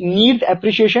 which needs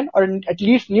appreciation or at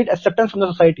least need acceptance from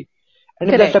the society. And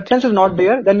if the Correct. acceptance is not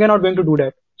there, then we are not going to do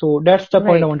that. So that's the point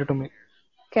I Right. wanted to make.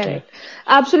 Yeah. Correct.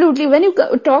 Absolutely. When you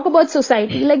talk about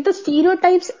society, like the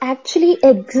stereotypes actually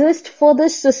exist for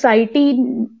this society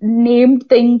named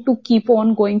thing to keep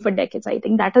on going for decades. I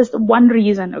think that is the one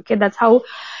reason. Okay. That's how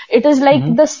it is like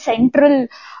Mm-hmm. the central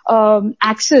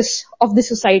axis of the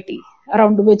society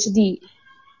around which the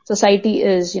society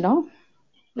is,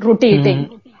 rotating.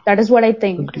 Mm-hmm. That is what I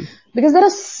think. Agree. Because there are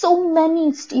so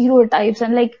many stereotypes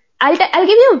and like, I'll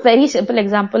give you a very simple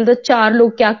example. The char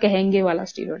log kya kahenge wala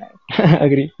stereotype.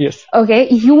 Agree. Yes. Okay,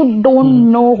 you Mm-hmm.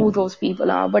 don't know who those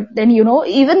people are, but then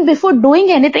even before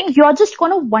doing anything, you're just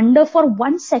gonna wonder for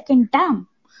 1 second, damn,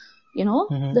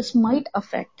 Mm-hmm. this might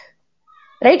affect,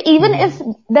 right? Even Mm-hmm.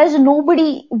 if there's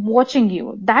nobody watching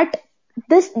you,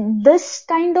 this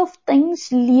kind of things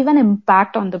leave an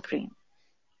impact on the brain.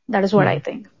 That is what I Mm-hmm.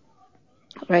 think,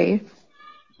 right?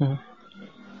 Mm-hmm.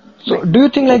 So Right. do you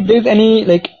think like there's any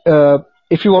like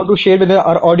if you want to share with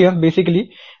our audience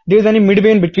basically there's any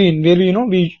midway in between where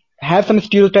we have some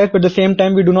stereotypes but at the same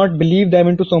time we do not believe them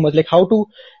into so much, like how to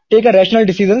take a rational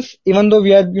decisions even though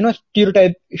we are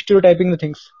stereotyping the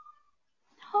things.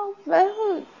 Oh,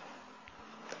 well,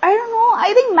 I don't know.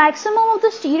 I think maximum of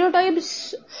the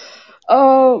stereotypes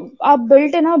are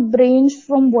built in our brains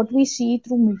from what we see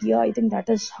through media. I think that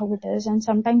is how it is. And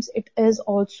sometimes it is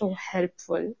also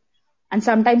helpful. And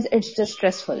sometimes it's just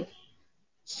stressful.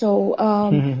 So,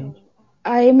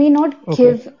 I may not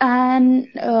Okay.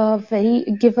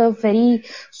 give a very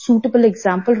suitable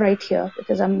example right here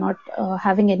because I'm not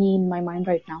having any in my mind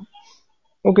right now.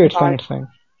 Okay, it's fine, But it's fine.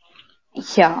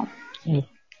 yeah. Mm.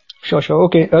 Sure.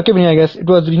 Okay, Vinay, I guess it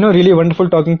was really wonderful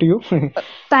talking to you. I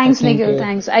Thanks, think Nikhil.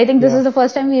 Thanks. I think this yeah, is the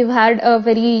first time we've had a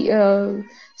very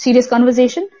serious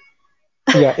conversation.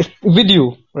 yeah, it's with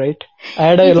you, right? I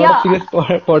had a lot of Yeah, serious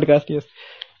podcast. Yes.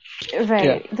 Yeah.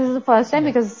 right. This is the first time Yeah.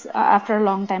 because after a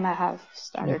long time I have Yeah,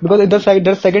 started because it's talking.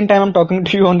 the second time I'm talking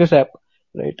to you on this app,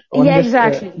 right? On Yeah, this,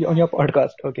 exactly. on your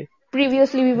podcast. Okay.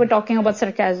 Previously we were Yeah. talking about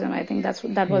sarcasm. I think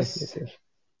that was Yes.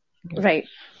 Yeah. right.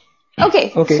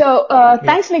 Okay, Okay. so Yeah.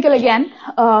 thanks, Nikhil, again.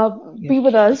 Yeah. Be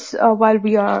with us while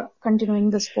we are continuing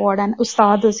this pod, and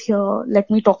Ustad is here. Let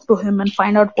me talk to him and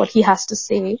find out what he has to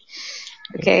say.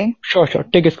 Yeah. Okay. Sure.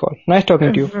 Take his call. Nice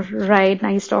talking to you. Right.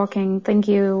 Nice talking. Thank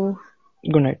you.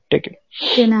 Good night. Take care.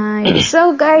 Good night.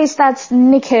 So, guys, that's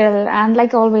Nikhil, and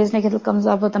like always, Nikhil comes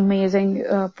up with amazing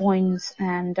points,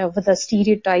 and with the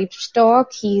stereotypes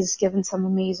talk, he's given some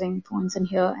amazing points in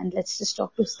here. And let's just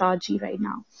talk to Ustadji right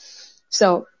now.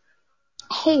 So,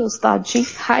 hey, Ustadji,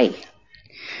 hi.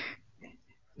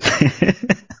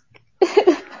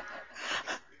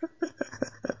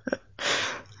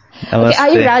 Okay, are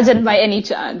you नमस्ते. Rajan by any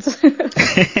chance?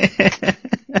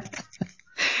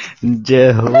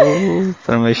 जय हो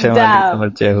परमेश्वर मालिक Damn. तुम्हार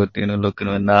जय हो तीनों लोक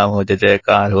में नाम हो जय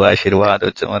जयकार हो आशीर्वाद हो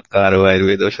चमत्कार हो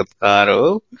आयुर्वेद हो सत्कार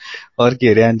हो और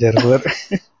की रंजर हो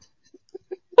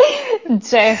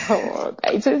Jai ho,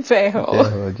 guys. Jai ho.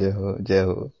 जय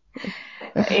हो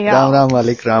राम Yeah. राम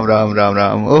मालिक राम राम राम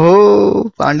राम ओहो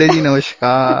पांडे जी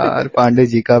नमस्कार पांडे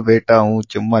जी का बेटा हूँ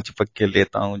चुम्मा चिपक के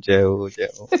लेता हूँ जय हो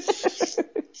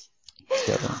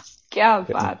चलो क्या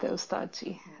बात है, Ustad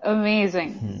ji. Amazing.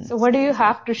 So what do you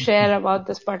have to share about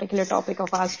this particular topic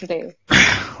of ours today?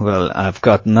 Well, I've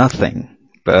got nothing,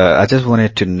 but I just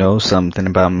wanted to know something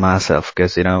about myself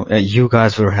because, you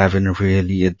guys were having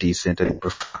really a decent and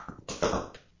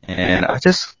profound, and I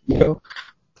just,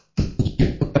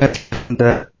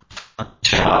 that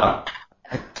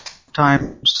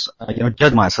times,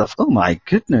 judge myself. Oh my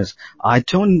goodness, I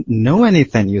don't know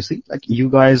anything. You see, like you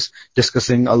guys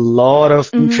discussing a lot of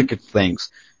Mm-hmm. intricate things.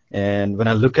 And when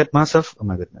I look at myself, oh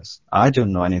my goodness, I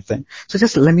don't know anything. So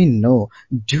just let me know,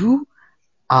 do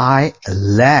I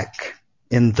lack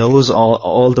in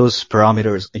all those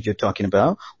parameters that you're talking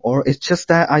about, or it's just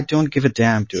that I don't give a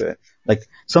damn to it? Like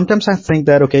sometimes I think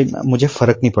that okay, मुझे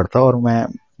फर्क नहीं पड़ता और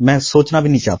मैं सोचना भी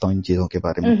नहीं चाहता हूँ इन चीजों के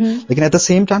बारे में. लेकिन at the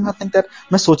same time I think that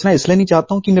मैं सोचना इसलिए नहीं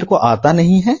चाहता हूँ कि मेरे को आता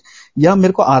नहीं है, या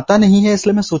मेरे को आता नहीं है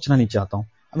इसलिए मैं सोचना नहीं चाहता हूँ.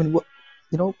 I mean,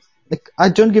 you know, like I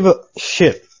don't give a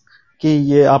shit कि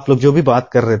ये आप लोग जो भी बात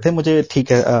कर रहे थे मुझे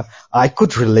ठीक है, I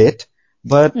could relate,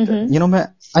 but you know,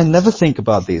 I never think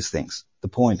about these things. The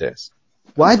point is,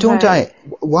 why don't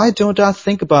I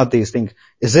think about these things?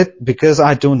 Is it because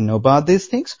I don't know about these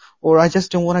things, or I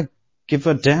just don't want to give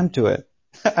a damn to it?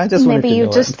 I just wanted Maybe to you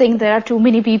know just it. think there are too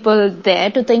many people there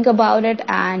to think about it,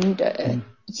 and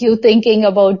you thinking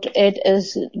about it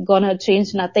is gonna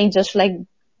change nothing, just like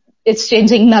it's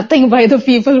changing nothing by the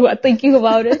people who are thinking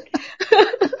about it.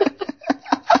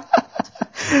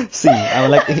 See,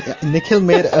 I'm like, Nikhil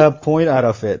made a point out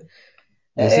of it.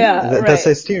 You see? Yeah, That's a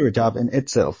right. stereotype in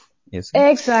itself. You see?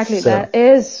 Exactly, So, that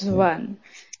is one.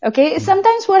 Okay,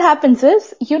 sometimes what happens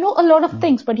is you know a lot of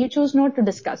things, but you choose not to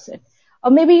discuss it. Or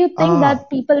maybe you think that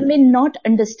people may not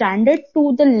understand it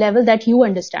to the level that you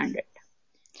understand it.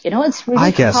 You know, it's really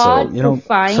I guess so. hard You to know,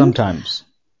 find. sometimes.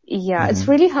 Yeah, it's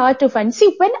really hard to find.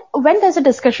 See, when does a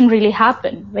discussion really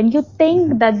happen? When you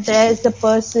think that there's a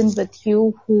person with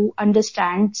you who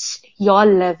understands your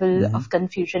level of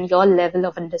confusion, your level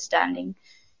of understanding,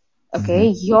 okay,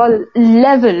 your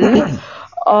level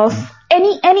of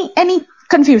any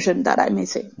confusion that I may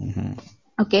say.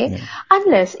 Okay,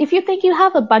 unless if you think you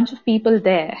have a bunch of people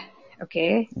there,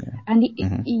 okay, and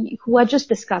who are just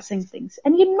discussing things,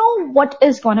 and you know what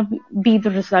is going to be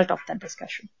the result of that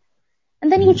discussion,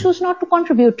 and then you choose not to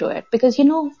contribute to it because you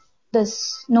know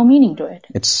there's no meaning to it.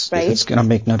 Right? It's gonna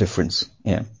make no difference.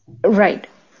 Yeah. Right.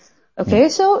 Okay,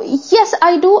 so yes,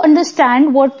 I do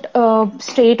understand what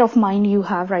state of mind you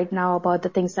have right now about the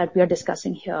things that we are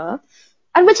discussing here,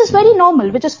 and which is very normal,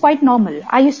 which is quite normal.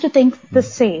 I used to think the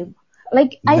same.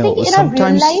 Like, I think No, in our real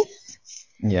sometimes.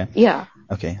 life, yeah.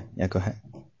 Okay. Yeah. Go ahead.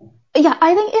 Yeah,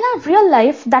 I think in our real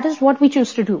life, that is what we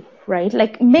choose to do, right?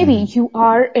 Like maybe you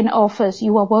are in office,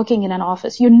 you are working in an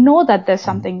office, you know that there's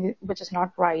something which is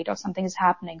not right or something is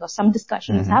happening or some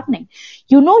discussion is happening.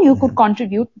 You know you could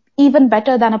contribute even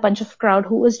better than a bunch of crowd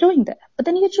who is doing that. But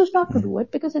then you choose not to do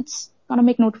it because it's going to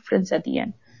make no difference at the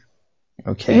end.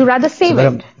 Okay. You rather save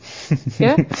it.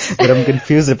 Yeah? But I'm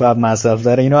confused about myself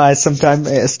that, you know, I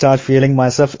sometimes start feeling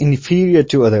myself inferior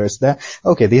to others that,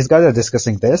 okay, these guys are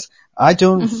discussing this. I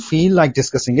don't feel like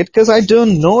discussing it because I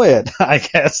don't know it, I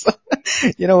guess.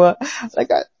 You know what?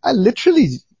 Like I literally,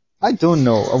 I don't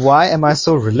know. Why am I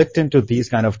so reluctant to these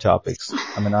kind of topics?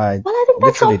 I mean, Well, I think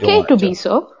that's literally don't okay want to to. be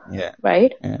so. Yeah.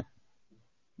 Right? Yeah.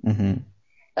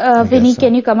 I guess Vinny, so.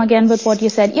 can you come again with what you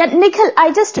said? Yeah, Nikhil,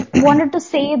 I just wanted to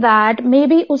say that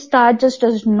maybe Ustad just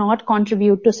does not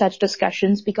contribute to such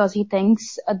discussions because he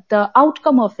thinks the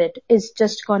outcome of it is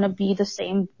just going to be the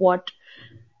same what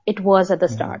it was at the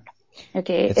start.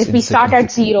 Okay, It's if we start at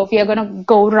insignificant. zero, we are going to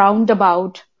go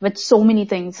roundabout with so many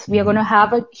things. We are going to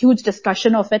have a huge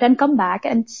discussion of it and come back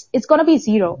and it's going to be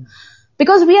zero.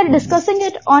 Because we are discussing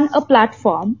it on a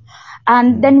platform,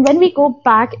 and then when we go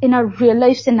back in our real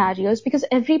life scenarios, because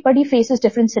everybody faces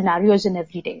different scenarios in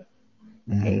every day.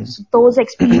 Okay, so those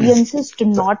experiences do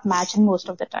not match in most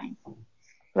of the time,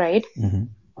 right?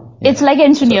 It's like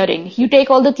engineering. You take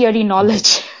all the theory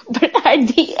knowledge, but at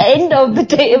the end of the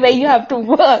day where you have to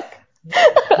work,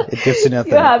 It gives you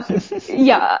nothing.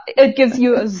 it gives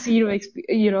you a zero,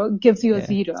 gives you a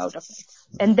zero out of it.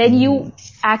 And then you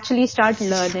actually start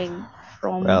learning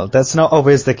from. Well, that's not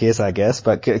always the case, I guess,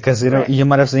 but because, you know, you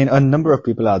might have seen a number of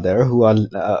people out there who are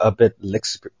a bit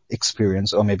less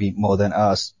experienced or maybe more than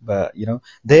us, but, you know,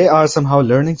 they are somehow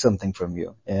learning something from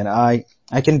you. And I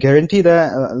can guarantee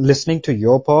that listening to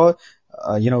your pod,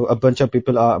 you know, a bunch of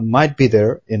people might be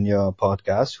there in your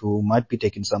podcast who might be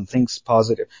taking some things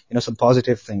positive, you know, some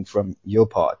positive thing from your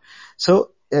pod.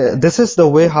 So this is the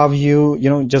way how you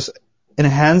know, just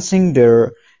enhancing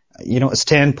their, you know,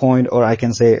 standpoint, or I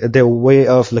can say their way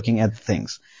of looking at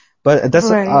things. But that's,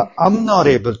 I'm not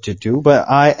able to do, but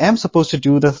I am supposed to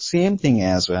do the same thing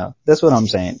as well. That's what I'm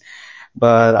saying.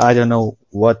 But I don't know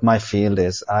what my field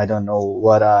is. I don't know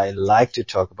what I like to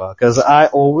talk about, because I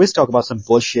always talk about some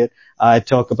bullshit. I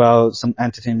talk about some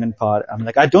entertainment part. I'm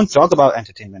like, I don't talk about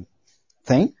entertainment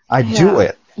thing. I do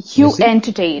it. You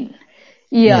entertain.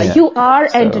 Yeah, you are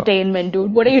entertainment,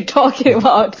 dude. What are you talking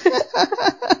about?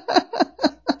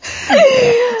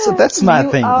 So that's my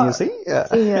thing, you see?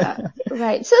 Yeah,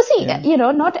 right. So see, you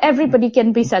know, not everybody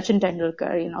can be Sachin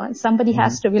Tendulkar, you know, and somebody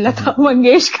has to be Lata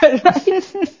Mangeshkar, right?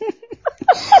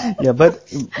 Yeah,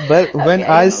 but when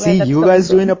I see you guys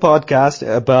doing a podcast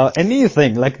about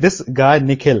anything, like this guy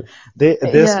Nikhil,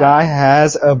 this guy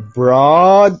has a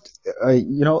broad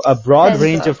a broad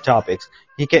range Censor. of topics.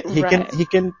 Right. He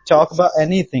can talk about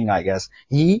anything, I guess.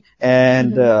 He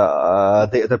and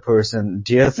the person,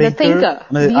 dear The thinker. thinker.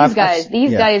 I mean,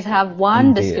 These yeah, guys have one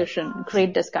indeed. discussion,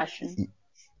 great discussion.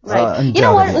 Right. You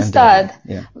know what, Undoubtedly, Ustad?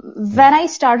 yeah, When I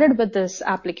started with this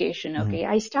application, okay,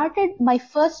 I started, my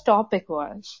first topic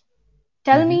was,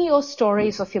 tell me your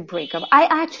stories of your breakup. I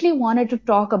actually wanted to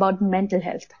talk about mental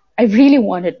health. I really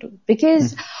wanted to,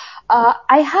 because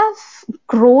I have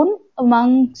grown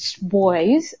amongst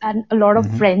boys, and a lot of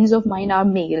friends of mine are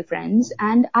male friends,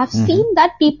 and I've seen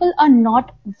that people are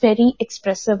not very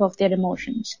expressive of their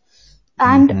emotions.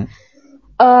 And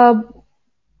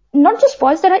not just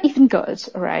boys, there are even girls,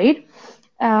 right?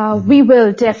 We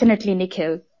will definitely,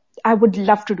 Nikhil. I would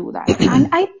love to do that. And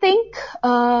I think,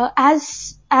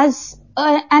 as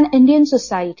an Indian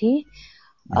society,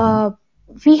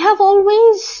 we have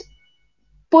always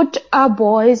put our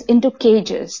boys into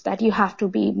cages that you have to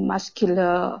be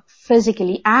muscular,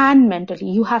 physically and mentally.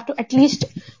 You have to at least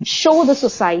show the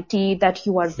society that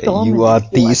you are you are dominant,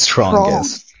 you the are strong,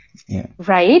 strongest. Yeah.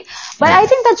 right? But I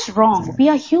think that's wrong. We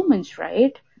are humans,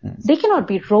 right? They cannot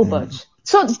be robots.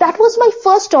 So that was my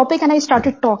first topic, and I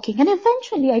started talking, and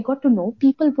eventually I got to know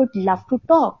people would love to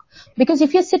talk, because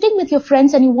if you're sitting with your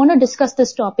friends and you want to discuss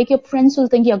this topic, your friends will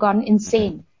think you're gone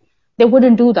insane. They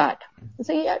wouldn't do that. They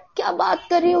say, यार क्या बात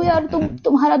कर रही हो यार,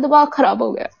 तुम्हारा दिमाग खराब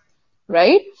हो गया,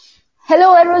 right?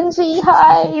 Hello Arunji,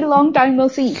 hi, long time no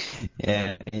see.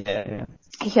 Yeah.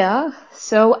 Yeah.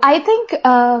 So I think,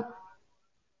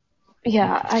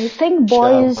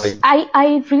 boys,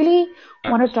 I really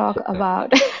want to talk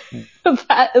about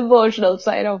that emotional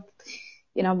side of,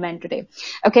 men today.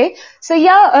 Okay. So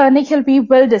yeah, Nikhil, we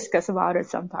will discuss about it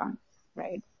sometime,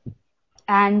 right?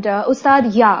 And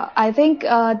Ustad, yeah, I think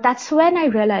that's when I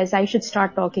realized I should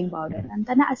start talking about it. And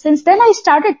then since then I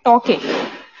started talking,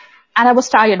 and I was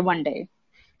tired one day.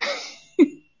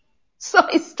 So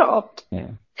I stopped. Yeah.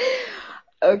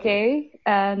 Okay.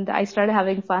 And I started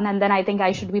having fun, and then I think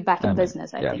I should be back in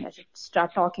business. I think I should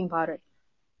start talking about it.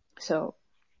 So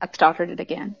I've started it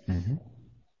again.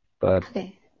 But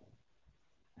Okay.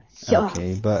 Yeah.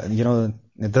 okay, but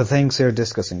the things you're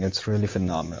discussing, it's really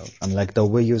phenomenal. And like the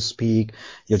way you speak,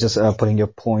 you're just putting your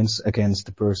points against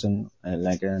the person,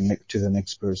 to the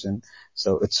next person.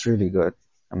 So it's really good.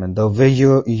 I mean, the way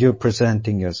you're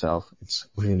presenting yourself, it's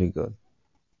really good.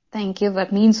 Thank you.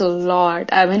 That means a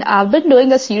lot. I mean, I've been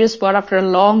doing a serious sport after a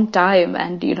long time,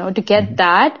 and to get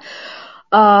that,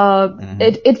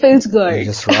 it feels good. You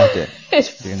just rock it. It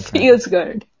feels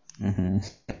good.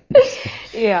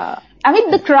 Yeah. I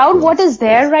mean, the crowd, what is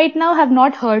there right now, have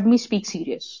not heard me speak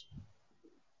serious.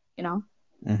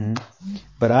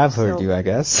 But I've heard you, I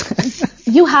guess.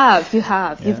 You have.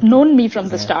 Yeah. You've known me from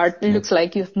the start. It looks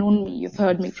like you've known me. You've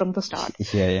heard me from the start.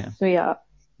 Yeah. So yeah.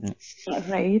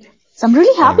 Right. So I'm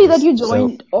really happy that you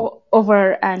joined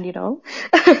over, and we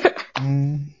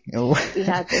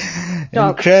had this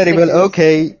talk. Incredible.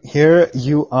 Okay, here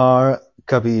you are,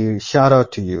 Kabir. Shout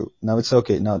out to you. Now it's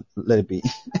okay. Now let it be.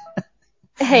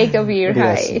 Hey Kabir,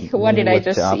 hi. What did I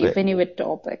just see? Vinny with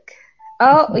topic.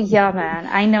 Oh yeah, man.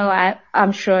 I know.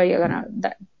 I'm sure you're gonna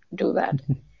do that.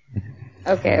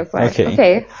 Okay, fine.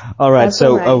 Okay. All right.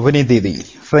 So, Vinny Didi,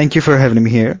 thank you for having me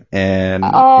here, and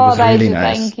it was really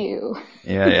nice. Thank you.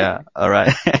 Yeah. All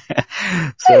right.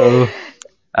 So,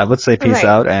 I would say peace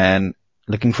out, and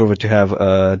looking forward to have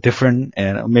a different,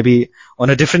 and maybe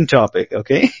on a different topic.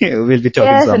 Okay, we'll be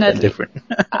talking something different.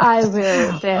 I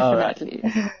will definitely.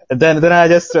 Right. Then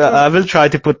I will try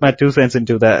to put my 2 cents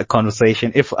into the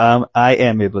conversation if I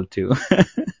am able to.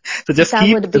 So just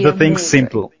keep the things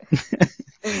simple.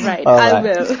 Right, I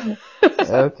will.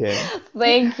 Okay.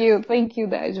 Thank you,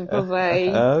 Daj. Bye-bye.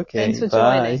 Okay, Thanks for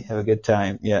bye. joining. Have a good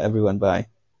time. Yeah, everyone, bye.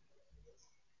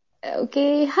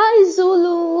 Okay, hi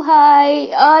Zulu,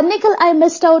 hi. Nikhil, I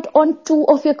missed out on 2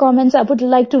 of your comments. I would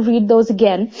like to read those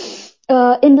again.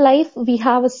 In life, we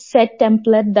have a set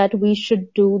template that we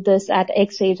should do this at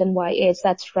X age and Y age.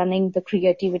 That's ruining the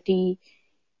creativity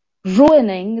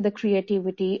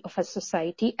of a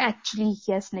society. Actually,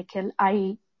 yes, Nikhil,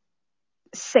 I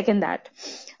second that.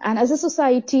 And as a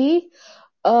society,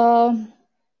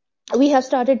 we have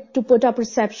started to put our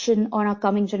perception on our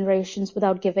coming generations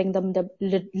without giving them the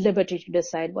liberty to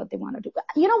decide what they want to do.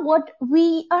 You know what?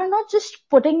 We are not just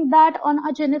putting that on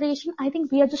our generation. I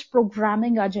think we are just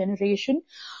programming our generation.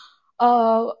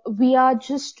 We are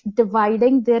just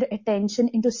dividing their attention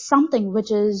into something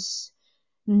which is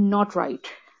not right.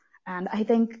 And I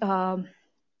think,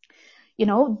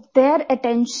 their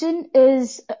attention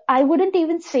is, I wouldn't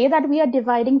even say that we are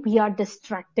dividing, we are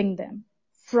distracting them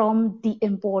from the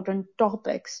important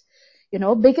topics.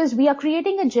 because we are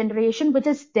creating a generation which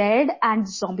is dead and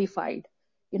zombified.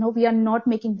 We are not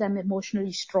making them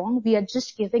emotionally strong. We are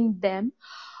just giving them,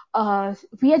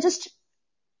 we are just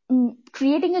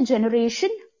creating a generation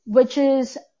which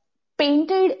is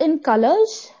painted in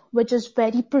colors, which is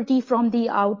very pretty from the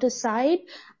outer side,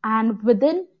 and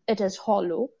within it is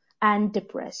hollow and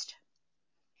depressed.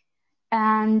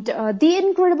 And the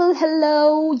incredible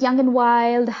hello, young and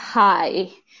wild,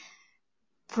 hi.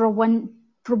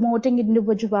 Promoting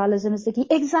individualism is the key.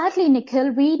 Exactly,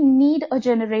 Nikhil. We need a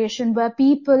generation where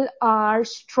people are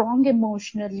strong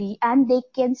emotionally and they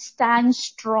can stand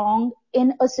strong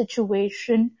in a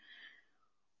situation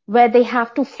where they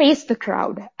have to face the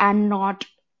crowd and not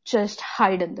just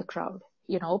hide in the crowd.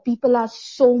 People are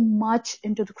so much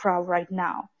into the crowd right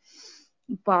now,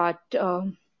 but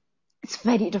it's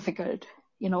very difficult.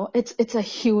 It's a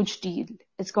huge deal.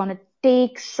 It's gonna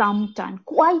take some time,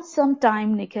 quite some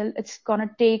time, Nikhil. It's gonna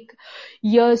take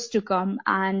years to come,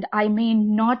 and I may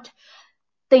not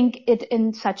think it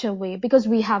in such a way because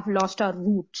we have lost our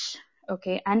roots.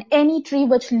 Okay, and any tree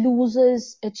which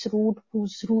loses its root,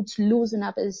 whose roots loosen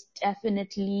up, is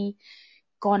definitely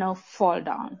gonna fall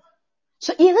down.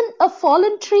 So even a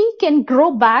fallen tree can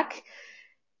grow back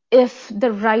if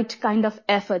the right kind of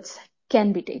efforts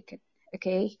can be taken.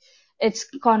 Okay, it's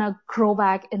gonna grow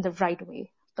back in the right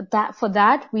way. But for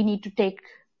that we need to take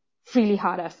really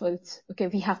hard efforts. Okay,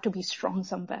 we have to be strong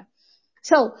somewhere.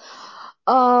 So,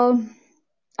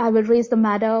 I will raise the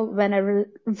matter when I will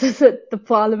visit the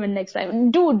parliament next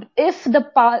time. Dude, if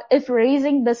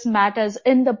raising this matters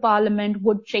in the parliament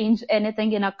would change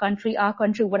anything in our country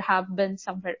would have been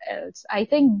somewhere else. I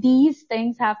think these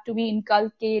things have to be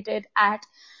inculcated at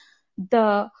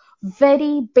the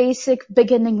very basic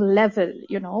beginning level.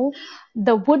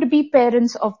 The would-be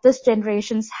parents of this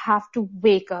generations have to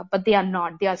wake up, but they are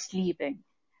not. They are sleeping.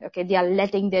 Okay, they are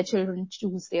letting their children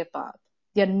choose their path.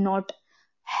 They are not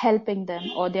helping them,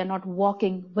 or they're not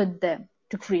walking with them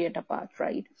to create a path,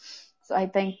 right? So I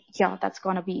think, yeah, that's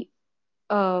gonna be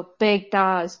a big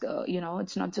task.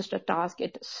 It's not just a task,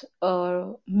 it's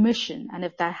a mission. And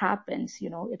if that happens,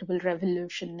 it will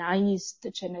revolutionize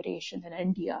the generation in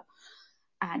India.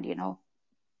 And,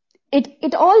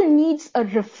 it all needs a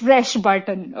refresh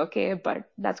button, okay? But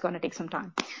that's gonna take some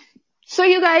time. So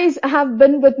you guys have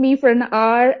been with me for an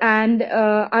hour, and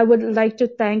I would like to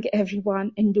thank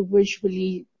everyone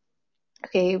individually.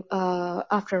 Okay,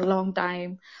 after a long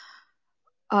time,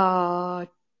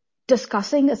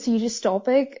 discussing a serious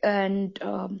topic and,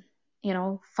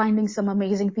 finding some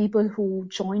amazing people who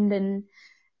joined in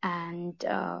and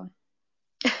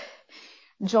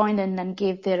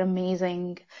gave their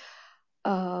amazing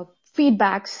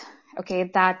feedbacks. Okay,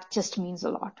 that just means a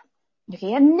lot.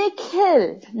 Okay, and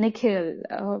Nikhil,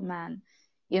 oh man.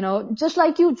 Just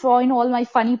like you join all my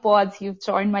funny pods, you've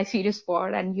joined my serious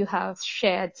pod, and you have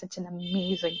shared such an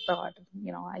amazing thought.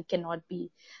 I cannot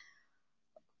be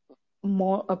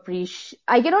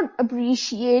I cannot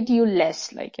appreciate you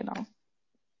less,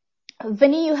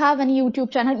 Vinny, you have any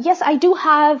YouTube channel? Yes, I do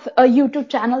have a YouTube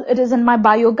channel. It is in my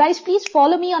bio. Guys, please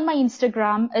follow me on my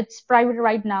Instagram. It's private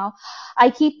right now.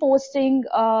 I keep posting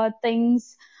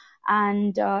things,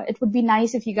 and it would be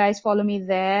nice if you guys follow me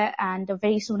there. And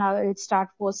very soon I will start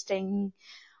posting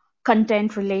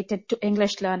content related to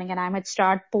English learning, and I might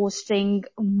start posting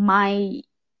my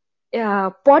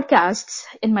podcasts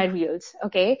in my reels.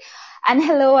 Okay. And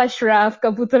hello, Ashraf,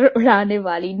 Kabutar Urane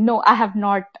Wali. No, I have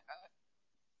not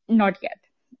yet.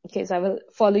 Okay, so I will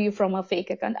follow you from a fake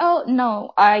account. Oh,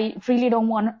 no, I really don't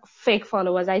want fake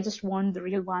followers. I just want the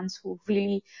real ones who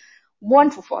really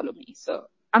want to follow me. So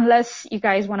unless you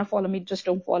guys want to follow me, just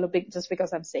don't follow just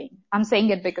because I'm saying. I'm saying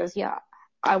it because, yeah,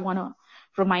 I want to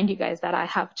remind you guys that I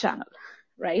have a channel,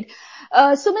 right?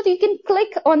 Sumit, you can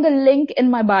click on the link in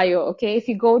my bio, okay? If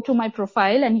you go to my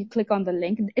profile and you click on the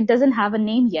link, it doesn't have a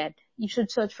name yet. You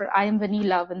should search for I am Vinny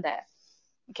Love in there.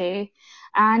 Okay.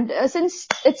 And since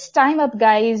it's time up,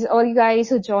 guys, all you guys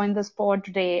who joined this pod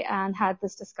today and had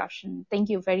this discussion, thank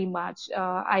you very much.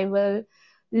 I will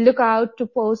look out to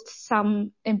post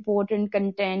some important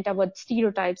content about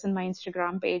stereotypes in my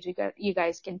Instagram page. You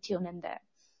guys can tune in there.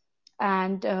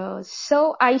 And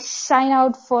so I sign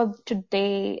out for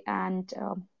today, and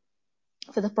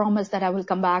for the promise that I will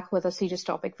come back with a serious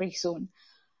topic very soon,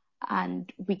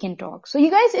 and we can talk. So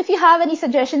you guys, if you have any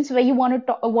suggestions where you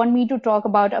want me to talk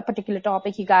about a particular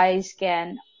topic, you guys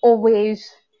can always,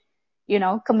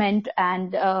 comment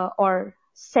and or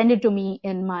send it to me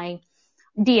in my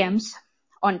DMs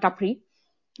on Tapri.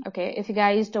 Okay, if you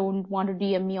guys don't want to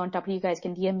DM me on Tapri, you guys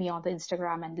can DM me on the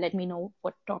Instagram and let me know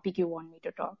what topic you want me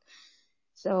to talk.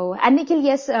 So, and Nikhil,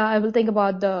 yes, I will think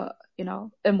about the,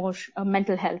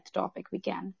 mental health topic we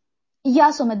can.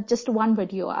 Yeah, Sumit, just one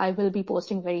video I will be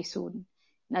posting very soon.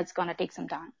 That's gonna take some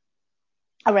time.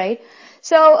 All right.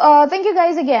 So, thank you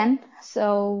guys again.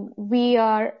 So we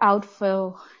are out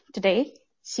for today.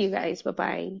 See you guys. Bye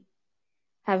bye.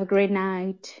 Have a great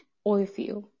night, all of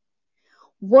you.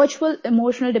 Virtual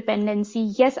emotional dependency.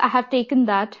 Yes, I have taken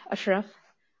that, Ashraf.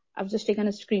 I've just taken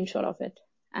a screenshot of it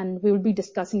and we will be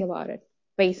discussing about it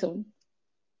very soon.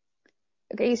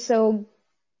 Okay, so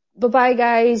bye bye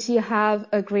guys. You have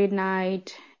a great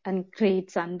night and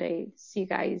great Sunday. See you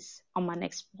guys on my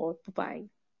next pod. Bye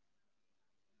bye.